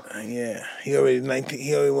 Tank? Yeah, he already 19.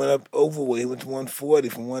 He already went up overweight. He went to 140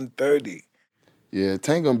 from 130. Yeah,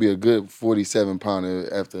 Tank gonna be a good 47 pounder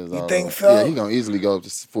after his. You all think that. so? Yeah, he gonna easily go up to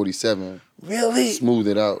 47. Really? Smooth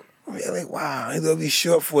it out. Really? Wow. He's gonna be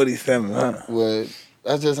short 47, huh? Well,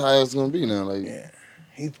 that's just how it's gonna be now. Like, Yeah.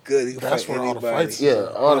 He's good. He can That's fight where all the anybody. fights- yeah,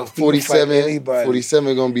 all the He can fight 47, anybody.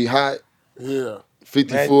 47 gonna be hot. Yeah.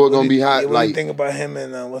 54 What gonna do be you- hot. What do you Like think about him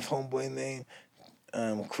and what's homeboy name?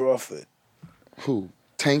 Crawford. who?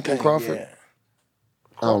 Tank and Crawford. Yeah.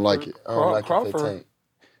 I don't like it. I don't like it for Crawford- Tank.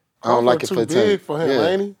 I don't like it too for big Tank. for him, Yeah.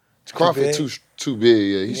 ain't he? Crawford big? too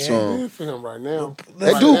big. Yeah, he's Yeah. strong. Big for him right now.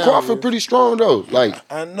 That Right dude now, Crawford yeah. pretty strong though. Like,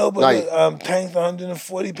 I know, but Like- Tank's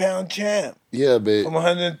 140-pound champ yeah, but from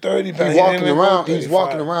 130 pounds. he's walking around. He's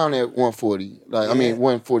walking around at 140. Like, I mean, Yeah.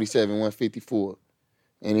 147, 154,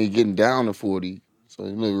 and he's getting down to 40. So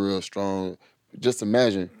he look real strong. Just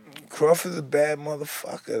imagine Crawford's a bad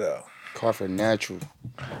motherfucker though. Crawford natural.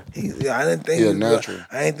 I didn't think Yeah, he was natural.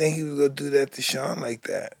 I didn't think he was gonna do that to Sean like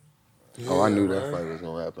that. Oh, I knew that man. fight was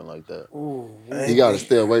gonna happen like that. Ooh. I He didn't got to think-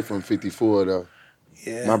 stay away from 54 though.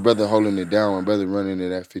 Yeah. My brother holding it down. My brother running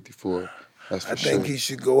it at 54. That's for I sure. think he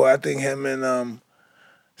should go. I think him and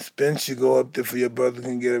Spence should go up there for your brother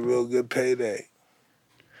can get a real good payday.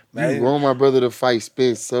 You want my brother to fight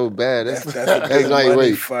Spence so bad. That's That's a that's big like money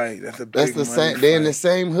wait. fight. That's a big That's the money same. They in fight. the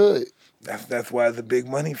same hood. That's why it's a big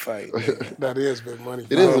money fight. That is big money.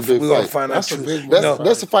 It is a big We're gonna fight. find That's out a who- big That's money.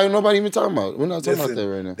 that's a fight nobody even talking about. We're not talking Listen, about that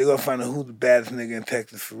right now. They're gonna find out who's the baddest nigga in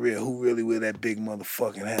Texas for real. Who really wear that big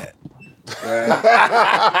motherfucking hat? Right?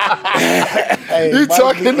 Hey, He Mike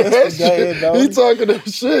talking be that instigating, shit. though. He talking that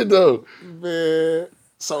shit though. Man.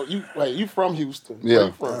 So you from Houston? Yeah.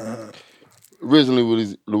 Where you from? Originally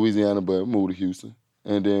with Louisiana, but moved to Houston,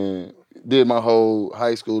 and then did my whole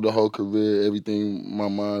high school, the whole career, everything. My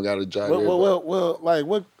mom got a job there. Well, like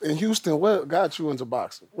what in Houston? What got you into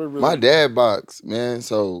boxing? What really? My dad boxed, man.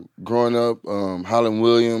 So growing up, Holland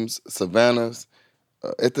Williams, Savannah's.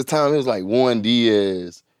 At the time, it was like Juan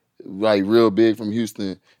Diaz, like real big from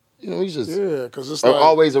Houston. You know, he's just Yeah, because it's like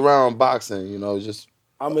always around boxing. You know, just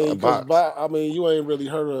I mean, box. you ain't really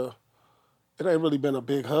heard of. It ain't really been a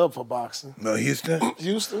big hub for boxing. No, Houston.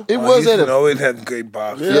 Houston. it was Houston at a always had great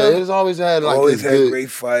boxers. yeah. It's always had like always this had good.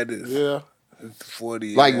 great fighters. Yeah. It's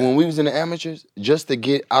 40 Like years. when we was in the amateurs, just to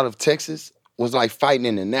get out of Texas was like fighting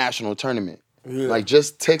in the national tournament. Yeah. Like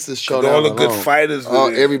just Texas showdown. all the good alone. fighters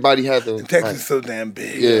were there. Everybody had to. And Texas Right. is so damn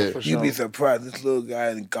big. Yeah. For You'd be sure. surprised. This little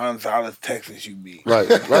guy in Gonzales, Texas, you beat. Right,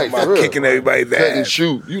 right, About for real. kicking everybody's Cut and ass.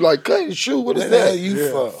 shoot. You like cut and shoot? What is Where the hell that? you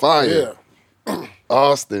Yeah. from? Fire. Yeah.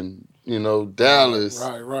 Austin, you know, Dallas.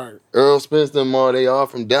 Right. Earl Spence, them all, they all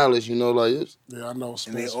from Dallas, you know, like it's Yeah, I know.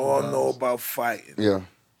 And they Spence all from know Dallas. about fighting. yeah.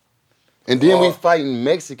 And then we Oh. fighting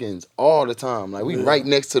Mexicans all the time. Like we right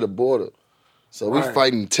next to the border. So we Right.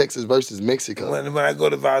 fighting Texas versus Mexico. When I go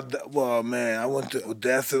to well, man, I went to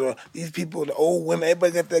Odessa. These people, the old women,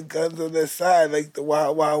 everybody got their guns on their side, like the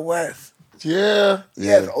Wild Wild West. Yeah.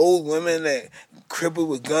 Yes, old women that crippled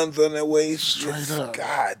with guns on their waist. Straight up.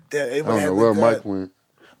 God damn. I don't know where Mike went.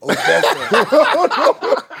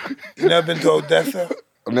 Odessa. You never been to Odessa?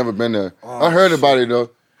 I've never been there. I heard about it though.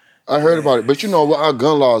 I heard about it, but you know what? Our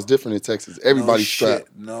gun law is different in Texas. Everybody's strapped.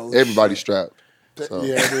 Everybody's strapped. So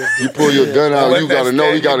you pull your gun out, you gotta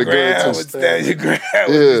know you got a gun too. Stand your ground.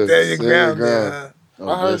 Yeah, Stand your ground. Man.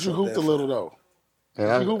 I heard you hooped a little though.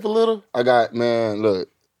 Did you hoop a little? I got look.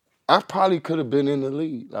 I probably could have been in the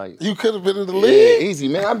league. Like you could have been in the league. Yeah, easy,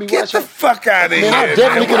 man. I be Get watching. the fuck out of here. I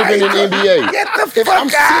definitely could have been in the NBA. Get the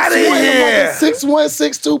fuck out of here. 6'1",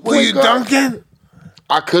 6'2". Were you dunking?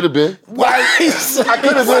 I could have been. Why? I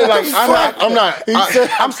could have been like I'm not.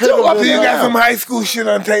 I'm still up Do there. you got now. some high school shit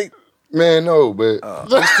on tape? Man, no, but I'm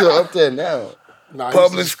still up there now. Nah,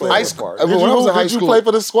 Public school. High school. When I was in high Did you school, play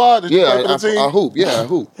for the squad? Did you play for the team? I hoop. Yeah,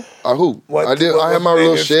 I hoop. I did. I had my what's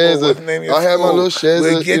little the shares. name of your school? I had my little shares.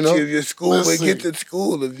 We'll get you know. you your school. We'll get to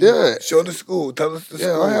school. If you Yeah. Show the school. Tell us the Yeah,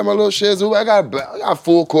 school. I had my little shares. I got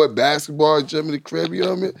full court basketball, jump in the crib. You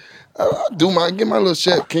know what I mean? I get my little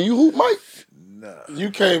share. Can you hoop, Mike?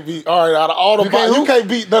 You can't beat. All right, out of all the You can't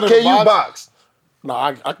beat none of Can the you box? No,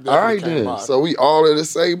 I definitely All right can't then. box. So we all in the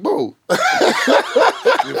same boat. You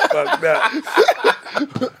fucked up.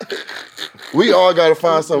 We all got to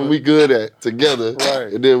find something we good at together,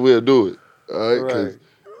 Right. and then we'll do it. All right?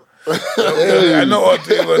 'Cause I know all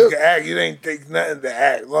three of us can act. You ain't take nothing to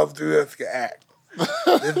act. All three of us can act.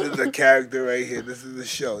 This is a character right here. This is a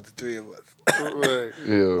show, the three of us. Right.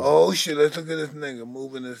 Yeah. Oh, shit, let's look at this nigga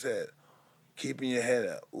moving his head. Keeping your head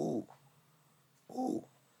up. Ooh. Ooh.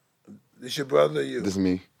 This your brother or you? This is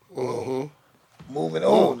me. Moving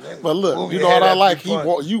on. Nigga. But look, Move you your know what head I after like? you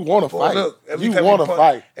punch. You want to Boy, fight. look, every You time want to punch-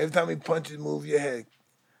 fight. Every time he punches, move your head.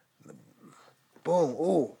 Boom.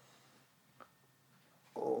 Ooh.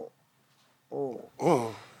 Ooh.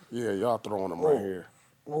 Ooh. Yeah, y'all throwing them right here.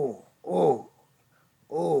 Ooh. Ooh.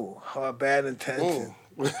 Ooh. Hard, bad intention.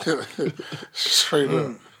 Straight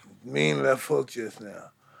up. Mean left hook just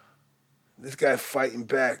now. This guy fighting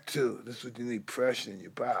back too. This is what you need, pressure in you.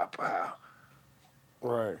 Pow, pow.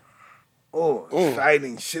 Right. Oh,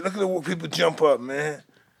 exciting shit. Look at the way people jump up, man.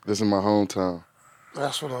 This is my hometown.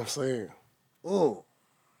 That's what I'm saying. Oh,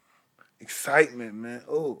 excitement, man.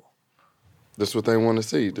 Oh, This is what they want to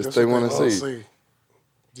see. This That's they what want to wanna see.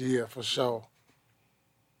 Yeah, for sure.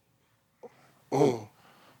 oh.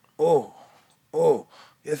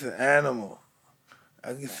 It's an animal.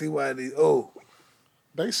 I can see why they. Oh,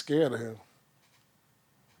 They scared of him.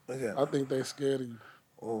 look at I him. think they scared of you.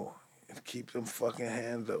 Oh, keep them fucking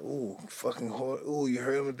hands up. Ooh, fucking hard. Ooh, you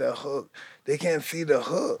heard him with that hook. They can't see the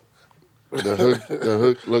hook. The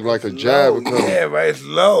hook look like a jab. Low. Yeah, right. It's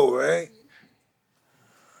low, right?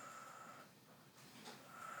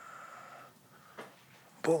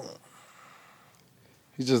 Boom.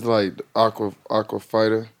 He's just like the aqua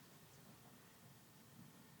fighter.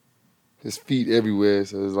 His feet everywhere,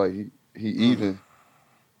 so it's like he even.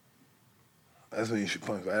 That's when you should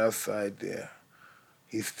punch right outside there.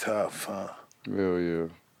 He's tough, huh? Hell yeah.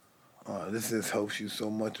 This just helps you so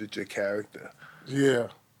much with your character. Yeah.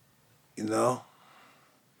 You know?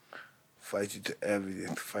 Fight you to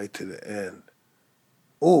everything. Fight to the end.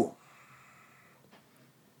 Ooh.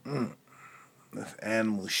 That's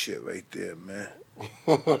animal shit right there, man.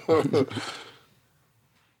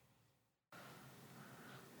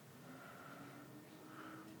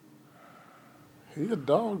 He a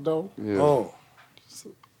dog, though. Yeah. Oh.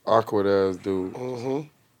 Awkward ass dude. Mm-hmm.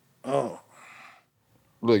 Oh.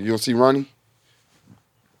 Look, you don't see Ronnie?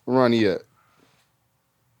 Where Ronnie at?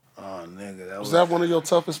 Oh, nigga. That Was that one of your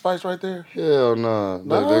toughest fights right there? Hell nah.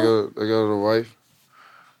 Nah? They go to the wife.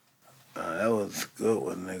 That was a good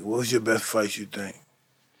one, nigga. What was your best fight, you think?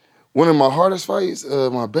 One of my hardest fights,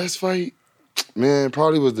 my best fight, man,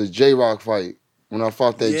 probably was the J-Rock fight. When I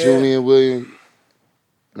fought that Yeah. Julian Williams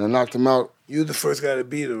and I knocked him out. You the first guy to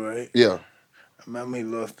beat her, right? Yeah. I remember he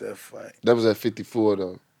lost that fight. That was at 54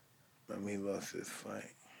 though. Remember he lost his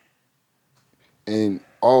fight. And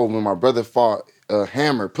when my brother fought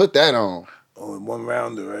Hammer, put that on. Oh, in one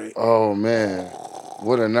rounder, right? Oh man,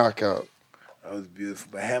 what a knockout. That was beautiful.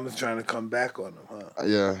 But Hammer's trying to come back on him, huh?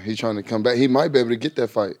 Yeah, he trying to come back. He might be able to get that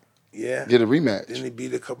fight, Yeah. get a rematch. Didn't he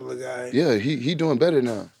beat a couple of guys? Yeah, he doing better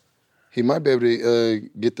now. He might be able to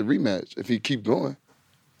get the rematch if he keep going.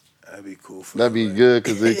 That'd be cool for That'd be him, right? good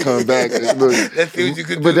because they come back. And look, Let's see what you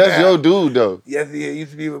could do but that's now. your dude though. Yes, he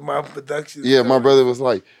used to be with my production. Yeah, my brother was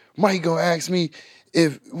like, Mike gonna ask me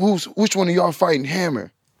which one of y'all fighting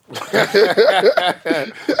Hammer.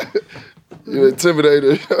 You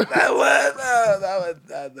intimidated. That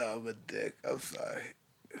was, I'm a dick. I'm sorry.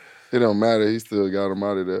 It don't matter. He still got him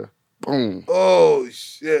out of there. Boom. Oh,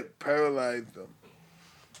 shit. Paralyzed him.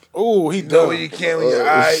 Oh, he You know done. when you can't with your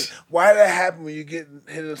eyes? Why that happen when you get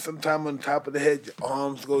hit sometime on the top of the head? Your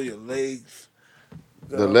arms go, your legs.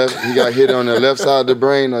 The left, he got hit on the left side of the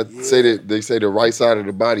brain. Say Yeah. that they say the right side of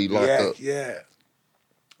the body locked up. Yeah.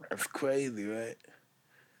 That's crazy, right?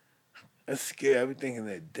 That's scary. I be thinking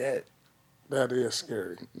they're dead. That is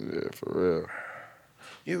scary. Yeah, for real.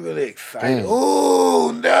 You really excited.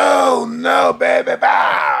 Ooh, no, baby.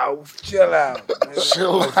 Bow. Chill out.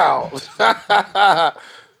 Chill out.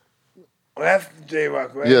 Well, that's the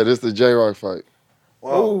J-Rock, right? Yeah, this the J-Rock fight.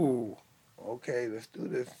 Whoa. Ooh. Okay, let's do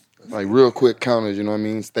this. Like real quick counters, you know what I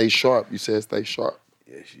mean? Stay sharp. You said stay sharp.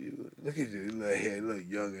 Yes, you. Look at you, little hair, little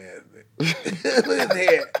young ass nigga. Look at his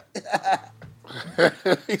hair.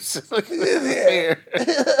 Look at his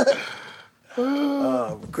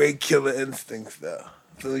hair. Great killer instincts, though.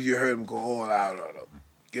 As soon as you heard him, go all out on him.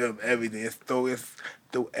 Give him everything. Throw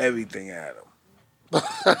everything at him.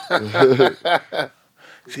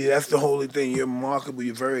 See, that's the holy thing. You're remarkable.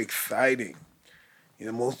 You're very exciting. You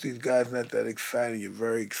know, most of these guys not that exciting. You're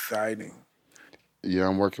very exciting. Yeah,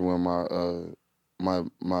 I'm working with my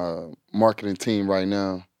marketing team right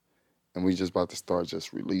now, and we just about to start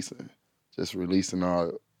just releasing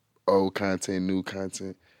our old content, new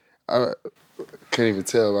content. I can't even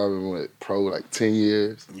tell. I've been with pro like 10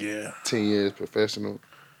 years. Yeah. 10 years professional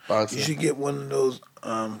boxing. You should get one of those,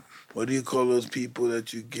 what do you call those people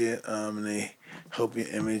that you get and they help your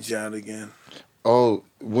image out again? Oh,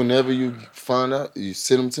 whenever you find out, you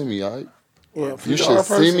send them to me, all right? Well, You should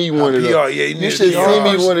send me one of them. PR, yeah, You should send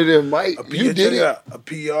me one of them, Mike. You did it. A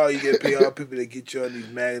PR, you get PR people that get you on these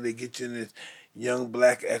mags, they get you in this young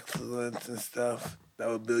black excellence and stuff. That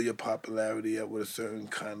would build your popularity up with a certain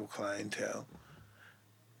kind of clientele.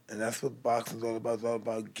 And that's what boxing's all about. It's all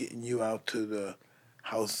about getting you out to the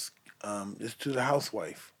house, just to the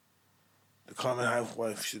housewife. The common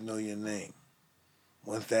housewife should know your name.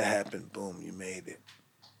 Once that happened, boom, you made it.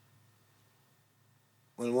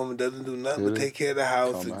 When a woman doesn't do nothing but take care of the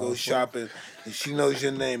house and go shopping, and she knows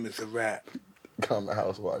your name, it's a wrap. Common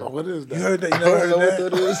housewife. Oh, what is that? You heard that? You never heard what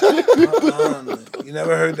that? that is. You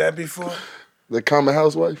never heard that before? The common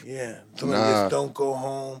housewife? Yeah. Somebody just don't go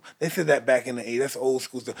home. They said that back in the 80s. That's old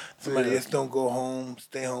school stuff. Somebody just don't go home,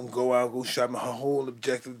 stay home, go out, go shopping. Her whole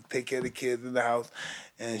objective is to take care of the kids in the house.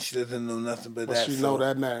 And she doesn't know nothing but that. But she know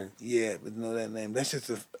that name. Yeah, but know that name. That's just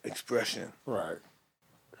an expression. Right.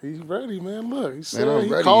 He's ready, man. Look, he said I'm he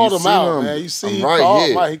ready. called You him see out, him. man. You see, I'm he right called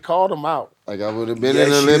here. Mike. He called him out. Like I would have been Yes,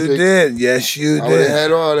 in the Olympics. you did. Yes, you I would have did.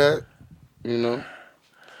 had all that, you know.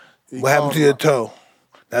 He What happened called to him your out. toe?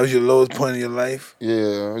 That was your lowest point of your life?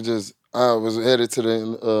 Yeah, I was headed to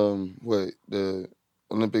the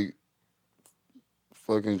Olympic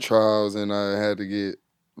fucking trials, and I had to get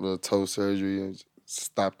a little toe surgery and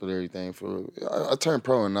stopped everything for. I turned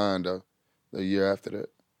pro in 9 though, the year after that.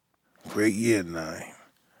 Great year, 9.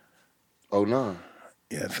 09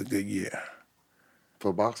 Yeah, it's a good year.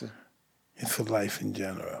 for boxing. It's for life in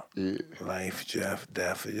general. Yeah. Life,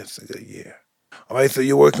 death, it's just a good year. All right, so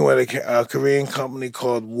you're working with a Korean company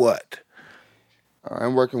called what?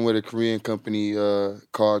 I'm working with a Korean company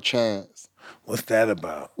called Chance. What's that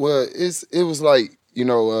about? Well, it was like, you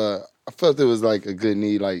know, I felt it was like a good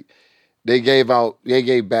need. Like they gave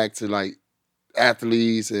back to like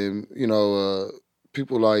athletes and, you know,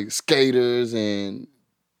 people like skaters and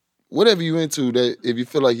whatever you into, that if you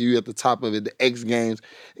feel like you at the top of it, the X Games,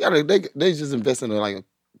 they just invested in like a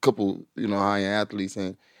couple, you know, high-end athletes,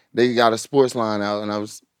 and they got a sports line out, and I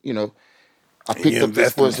was, you know, I picked up the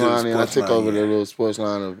sports line and I took over the little sports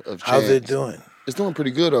line of Chance. How's it doing? It's doing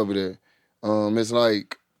pretty good over there. It's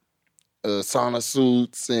like sauna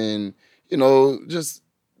suits and, you know, just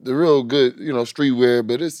the real good, you know, streetwear,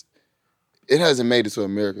 but it hasn't made it to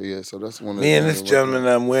America yet, so that's one of the Me and things this I'm working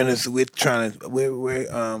gentleman I'm wearing this,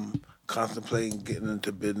 we're contemplating getting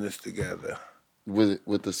into business together.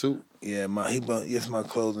 with the suit. Yeah, it's my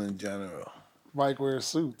clothing in general. Mike wears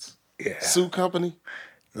suits. Yeah. Suit company.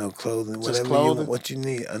 No clothing. Just Whatever clothing? what you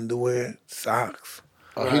need. Underwear, socks.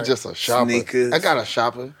 Oh, he's just a shopper. Sneakers. I got a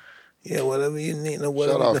shopper. Yeah, whatever you need. No,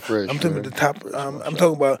 whatever. Shout out Fresh, I'm talking man. about the top. I'm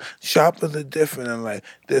talking about shoppers are different in life.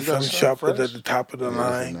 There's You got some Shop shoppers Fresh? at the top of the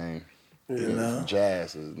That's his line. name. You know,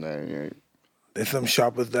 Jazz is his name. Yeah. there's some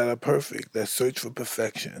shoppers that are perfect. That search for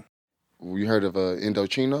perfection. You heard of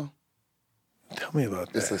Indochino? Tell me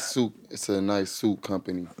about that. It's a suit. It's a nice suit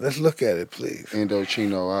company. Let's look at it, please.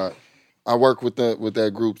 Indochino. I work with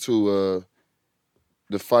that group too.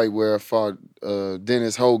 The fight where I fought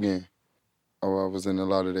Dennis Hogan. Oh, I was in a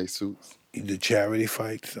lot of their suits. You do charity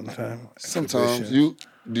fights sometimes. Sometimes. Exhibitions.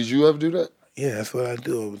 Did you ever do that? Yeah, that's what I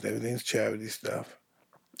do. Everything's charity stuff.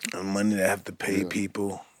 money that I have to pay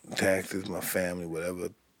people, taxes, my family, whatever.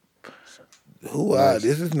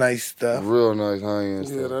 This is nice stuff. Real nice high-end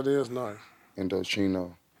Yeah, stuff. that is nice.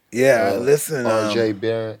 Indochino. Yeah, listen. R.J.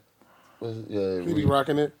 Barrett. He be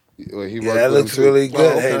rocking it. Well, he Yeah, that looks really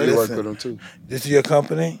good. okay. Hey, He worked listen. with him too. This is your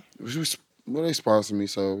company? Well, they sponsor me,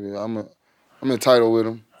 so yeah, I'm entitled with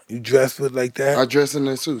them. You dressed with like that? I dress in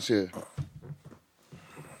their suits, yeah.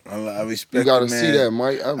 I respect. You gotta the man. see that,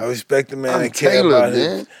 Mike. I respect the man I'm that care tailored, about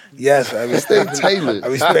man. his. Yes, I respect. tailored. I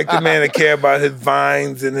respect the man that care about his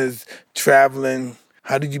vines and his traveling.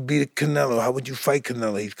 How did you beat Canelo? How would you fight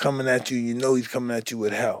Canelo? He's coming at you. You know he's coming at you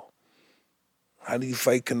with hell. How do you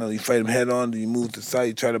fight Canelo? You fight him head on? Do you move to the side?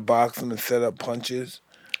 You try to box him and set up punches?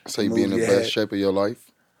 So you be in the best shape of your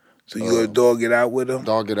life. So you gonna dog it out with him?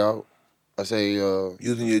 Dog it out. I say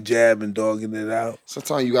using your jab and dogging it out.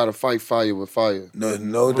 Sometimes you gotta fight fire with fire.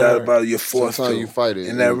 No doubt about it. You're forced sometimes to. You fight it.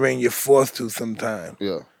 In that ring, you're forced to sometimes.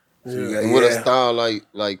 Yeah. So you and with a style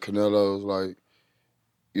like Canelo's, like,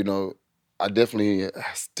 you know, I definitely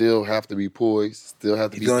still have to be poised, still have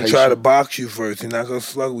to be patient. He's going to try to box you first. He's not going to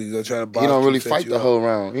slug you. He's going to try to box you. He don't really fight the whole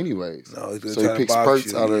round anyways. No, he's going so to try he picks to box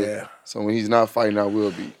spurts you. out of So when he's not fighting, I will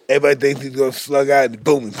be. Everybody thinks he's going to slug out and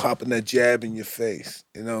boom, he's popping that jab in your face.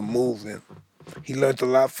 You know, moving. He learned a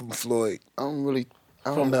lot from Floyd. I don't really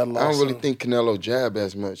think Canelo jab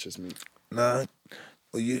as much as me. Nah.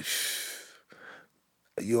 Well, you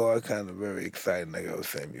are kind of very exciting, like I was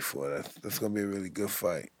saying before. That's going to be a really good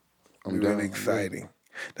fight. Really exciting.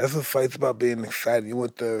 That's what fight's about, being exciting. You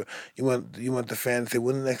want the fans to say,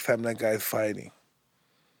 when the next time that guy's fighting?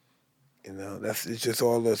 You know, it's just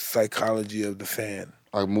all the psychology of the fan.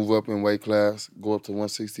 I move up in weight class, go up to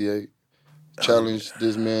 168, challenge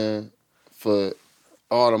this man for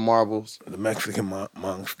all the marbles. The Mexican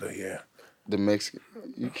monster, yeah. The Mexican.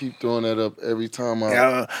 You keep throwing that up every time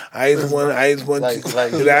I just want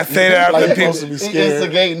like, did I say that after people? To be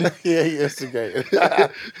scared. Yeah, he instigating.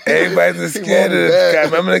 Everybody's scared of this guy.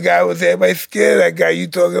 Remember the guy was everybody scared of that guy? You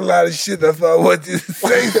talking a lot of shit. That's all I want you to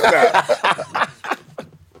say.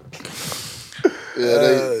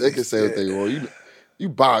 Yeah, they can say what they want. You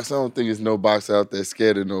box. I don't think there's no boxer out there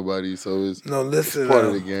scared of nobody. So it's part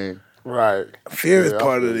of the game. Right. Fear is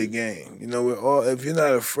part of the game. You know, if you're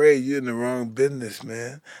not afraid, you're in the wrong business,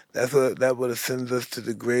 man. That would have sent us to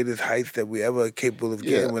the greatest heights that we ever are capable of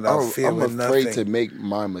getting without fear. I'm with afraid nothing. to make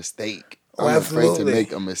my mistake. I'm afraid to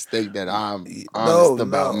make a mistake that I'm honest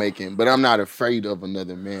about making. But I'm not afraid of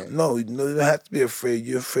another man. No, you don't have to be afraid.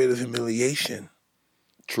 You're afraid of humiliation.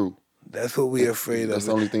 True. That's what we're afraid of. That's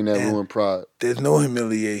the only thing that ruins pride. There's no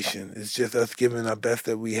humiliation. It's just us giving our best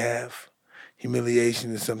that we have.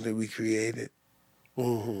 Humiliation is something we created.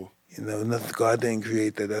 Mm-hmm. You know, God didn't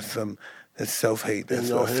create that. That's self-hate.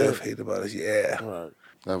 That's what self-hate about us. Yeah. Right.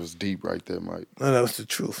 That was deep right there, Mike. No, that was the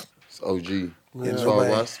truth. It's OG. Yeah.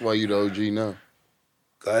 That's why you the OG now.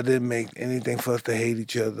 God didn't make anything for us to hate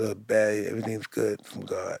each other bad. Everything's good from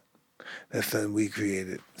God. That's something we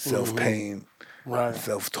created. Self-pain, right?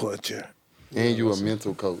 Self-torture. And you a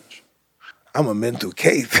mental coach. I'm a mental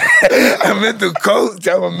case. I'm a mental coach.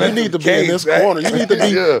 I'm a mental case. You need to be in this corner. You need to be.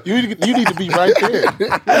 You need to be right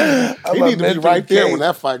there. You need to be right there when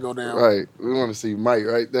that fight go down. Right. We want to see Mike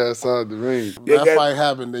right there outside the ring. When that fight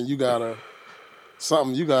happened, then you gotta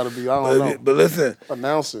you gotta be. I don't know. But listen,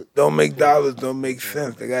 announce it. Don't make dollars. Don't make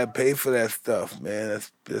sense. They gotta pay for that stuff, man.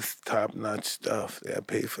 That's top notch stuff. They gotta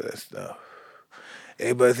pay for that stuff.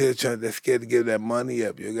 Everybody's here they're scared to give that money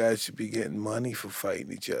up. You guys should be getting money for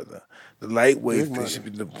fighting each other. The lightweights, they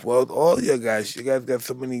should be all your guys. You guys got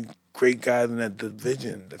so many great guys in that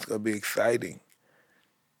division. That's gonna be exciting.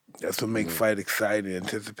 That's what makes fight exciting.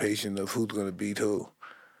 Anticipation of who's gonna beat who.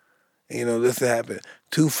 And, you know, this happened.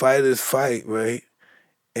 Two fighters fight, right?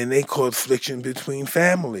 And they cause friction between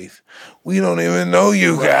families. We don't even know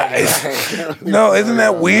you guys. No, isn't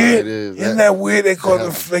that weird? Isn't that weird? They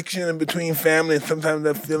cause friction in between families. And sometimes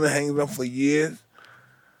that feeling hangs on for years.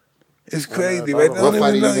 It's crazy, right? What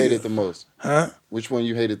fighter you hated the most? Huh? Which one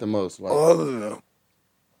you hated the most? Like, all of them.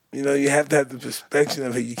 You know, you have to have the perspective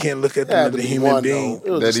of it. You can't look at them as a human being. It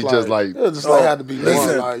was just like had to be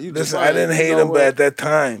listen, one. Listen, I didn't hate him, but at that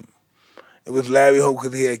time, it was Larry Hope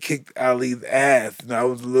because he had kicked Ali's ass. And I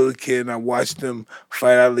was a little kid and I watched him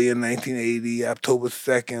fight Ali in 1980, October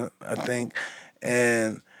 2nd, I think.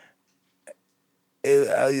 And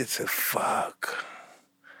Ali said, fuck.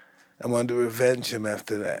 I wanted to revenge him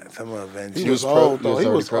after that. So I'm going to revenge him. He was old, though. He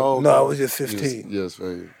was old. No, I was just 15. Yes,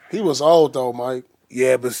 right. He was old, though, Mike.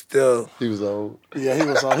 Yeah, but still. He was old. Yeah, he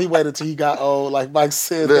was old. He waited till he got old, like Mike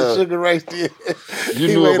said, that Sugar Ray did. You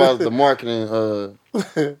knew about the marketing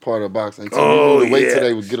part of boxing. So you knew to wait till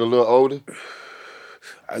they would get a little older?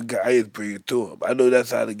 I just bring it to him. I know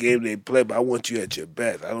that's how the game they play, but I want you at your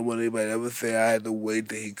best. I don't want anybody to ever say I had to wait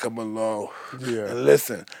till he come along. Yeah. And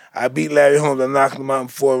listen, I beat Larry Holmes. I knocked him out in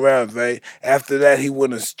 4 rounds, right? After that, he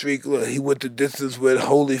went a streak. Look, he went the distance with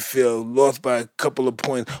Holyfield, lost by a couple of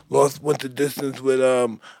points. Went the distance with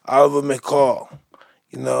Oliver McCall.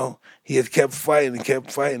 You know, he has kept fighting and kept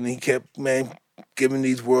fighting. And he kept, man, giving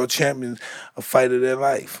these world champions a fight of their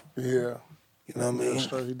life. Yeah. You know what I mean?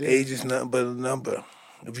 Sure he did. Age is nothing but a number.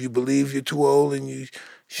 If you believe you're too old and you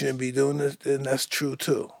shouldn't be doing this, then that's true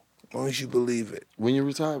too. As long as you believe it. When you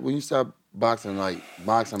retire, when you stop boxing, like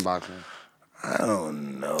boxing. I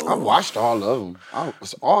don't know. I watched all of them.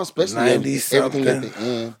 Especially 90 everything at something.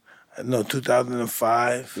 the end. No,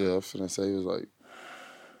 2005. Yeah, I was finna say it was like.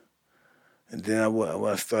 And then when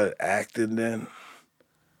I started acting then,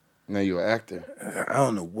 Now you're an actor. I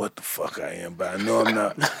don't know what the fuck I am, but I know I'm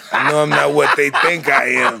not. I know I'm not what they think I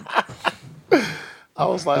am. I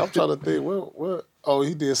was like, I'm trying to think. What? Oh,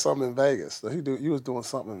 he did something in Vegas. So he was doing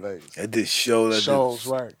something in Vegas. I did shows,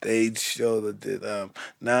 right? Stage shows. I did.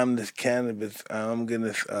 Now I'm this cannabis. I'm getting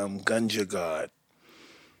this ganja god.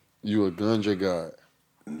 You a ganja god.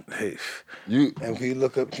 Hey, You. and can you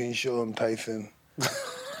look up? Can you show him Tyson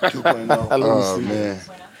 2.0? Oh man.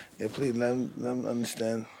 Yeah, please let them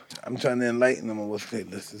understand. I'm trying to enlighten them on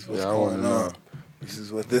this is what's Yeah, I wanna going know. on.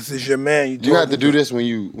 This is your man. You have to do this when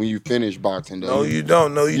you finish boxing, though. No, you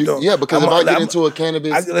don't. No, you don't. Yeah, because if I get into a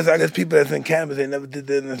cannabis, I guess people that's in cannabis, they never did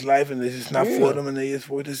that in this life, and it's just not for them, and they just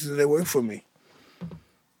work. This is they work for me.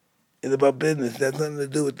 It's about business. That's nothing to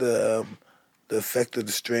do with the effect of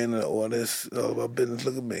the strain or this. It's all about business.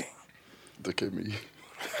 Look at me. look at me.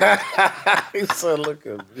 He said, "Look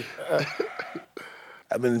at me."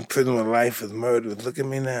 I've been in prison with life as murderers. Look at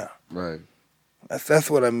me now. Right, That's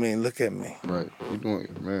what I mean. Look at me. right. You doing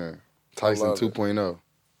it, man. Tyson love it. 2.0.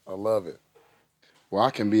 I love it. Well,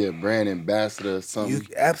 I can be a brand ambassador or something. You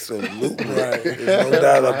absolutely right. There's no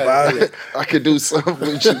doubt about it. I could do something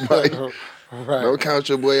with you, Mike. Right. Don't count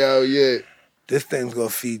your boy out yet. This thing's gonna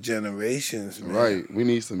feed generations, man. Right. We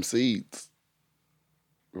need some seeds.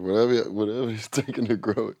 Whatever it's taking to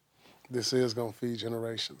grow it. This is gonna feed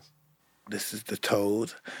generations. This is the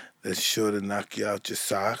toad that's sure to knock you out your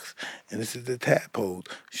socks. And this is the tadpole,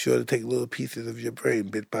 sure to take little pieces of your brain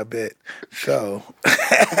bit by bit. So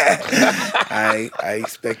I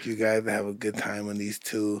expect you guys to have a good time on these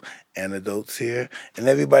 2 antidotes here. And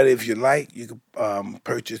everybody, if you like, you can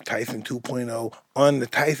purchase Tyson 2.0 on the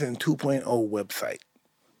Tyson 2.0 website.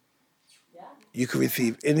 You can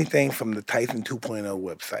receive anything from the Tyson 2.0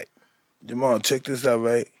 website. Jamal, check this out,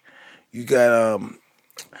 right? You got...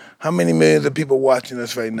 how many millions of people watching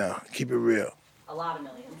us right now? Keep it real. A lot of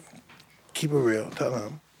millions. Keep it real. Tell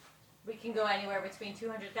them. We can go anywhere between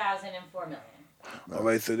 200,000 and 4 million. All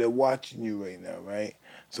right, so they're watching you right now, right?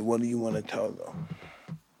 So what do you want to tell them?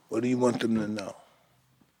 What do you want them to know?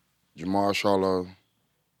 Jermall Charlo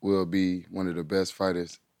will be one of the best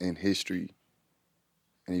fighters in history.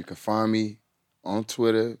 And you can find me on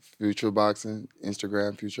Twitter, Future Boxing,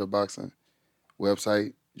 Instagram, Future Boxing,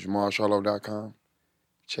 website, JamalCharlo.com.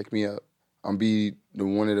 Check me out. I'm be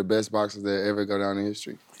one of the best boxers that ever go down in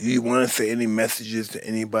history. Do you want to say any messages to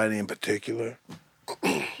anybody in particular?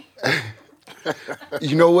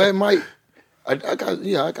 You know what, Mike? I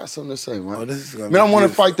got something to say, man. Oh, this is gonna Man, I be want to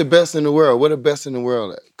beautiful. fight the best in the world. Where the best in the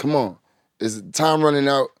world at? Come on. Is time running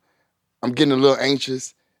out? I'm getting a little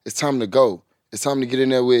anxious. It's time to go. It's time to get in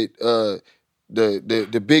there with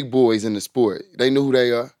the big boys in the sport. They know who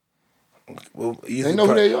they are. Well, you They can know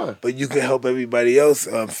who they are. But you can help everybody else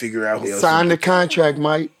figure out who else. Sign the contract,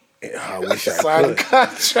 Mike. I wish I Sign the could.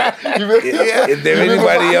 contract. Is there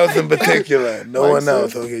anybody else in particular? No Like one so.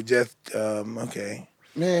 else. Okay, just okay.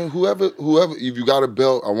 Man, whoever, if you got a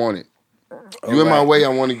belt, I want it. You in All my right. way, I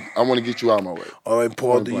want to get you out of my way. All right,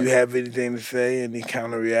 Paul. Point Do blank. you have anything to say? Any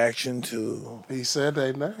counter reaction to? He said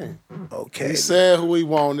their name. Okay. He said who he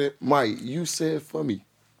wanted. Mike, you said for me.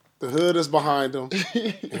 The hood is behind him,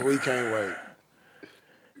 and we can't wait.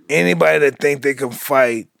 Anybody that think they can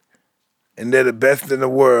fight and they're the best in the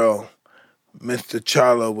world, Mr.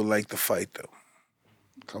 Charlo would like to fight them.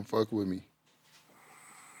 Come fuck with me.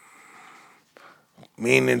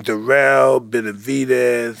 Meaning Darrell,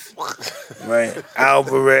 Benavidez, right?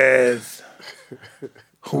 Alvarez.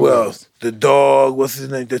 Who else? The dog. What's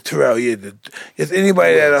his name? The Terrell. Yeah. It's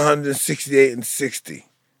anybody at 168 and 60.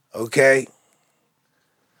 Okay?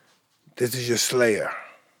 This is your slayer.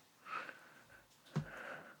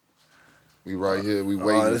 We right here. We Oh,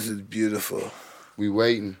 waiting. this is beautiful. We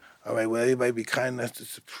waiting. All right, well, everybody be kind enough to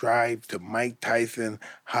subscribe to Mike Tyson,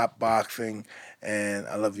 Hot Boxing, and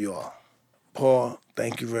I love you all. Paul,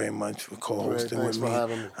 thank you very much for co-hosting Thanks with for me.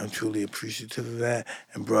 having me. I'm truly appreciative of that.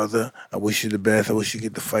 And brother, I wish you the best. I wish you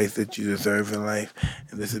get the fights that you deserve in life.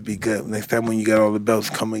 And this would be good. Next time when you got all the belts,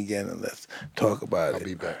 come again and let's talk about it. I'll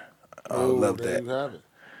be back. I love there that. you have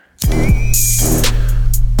it.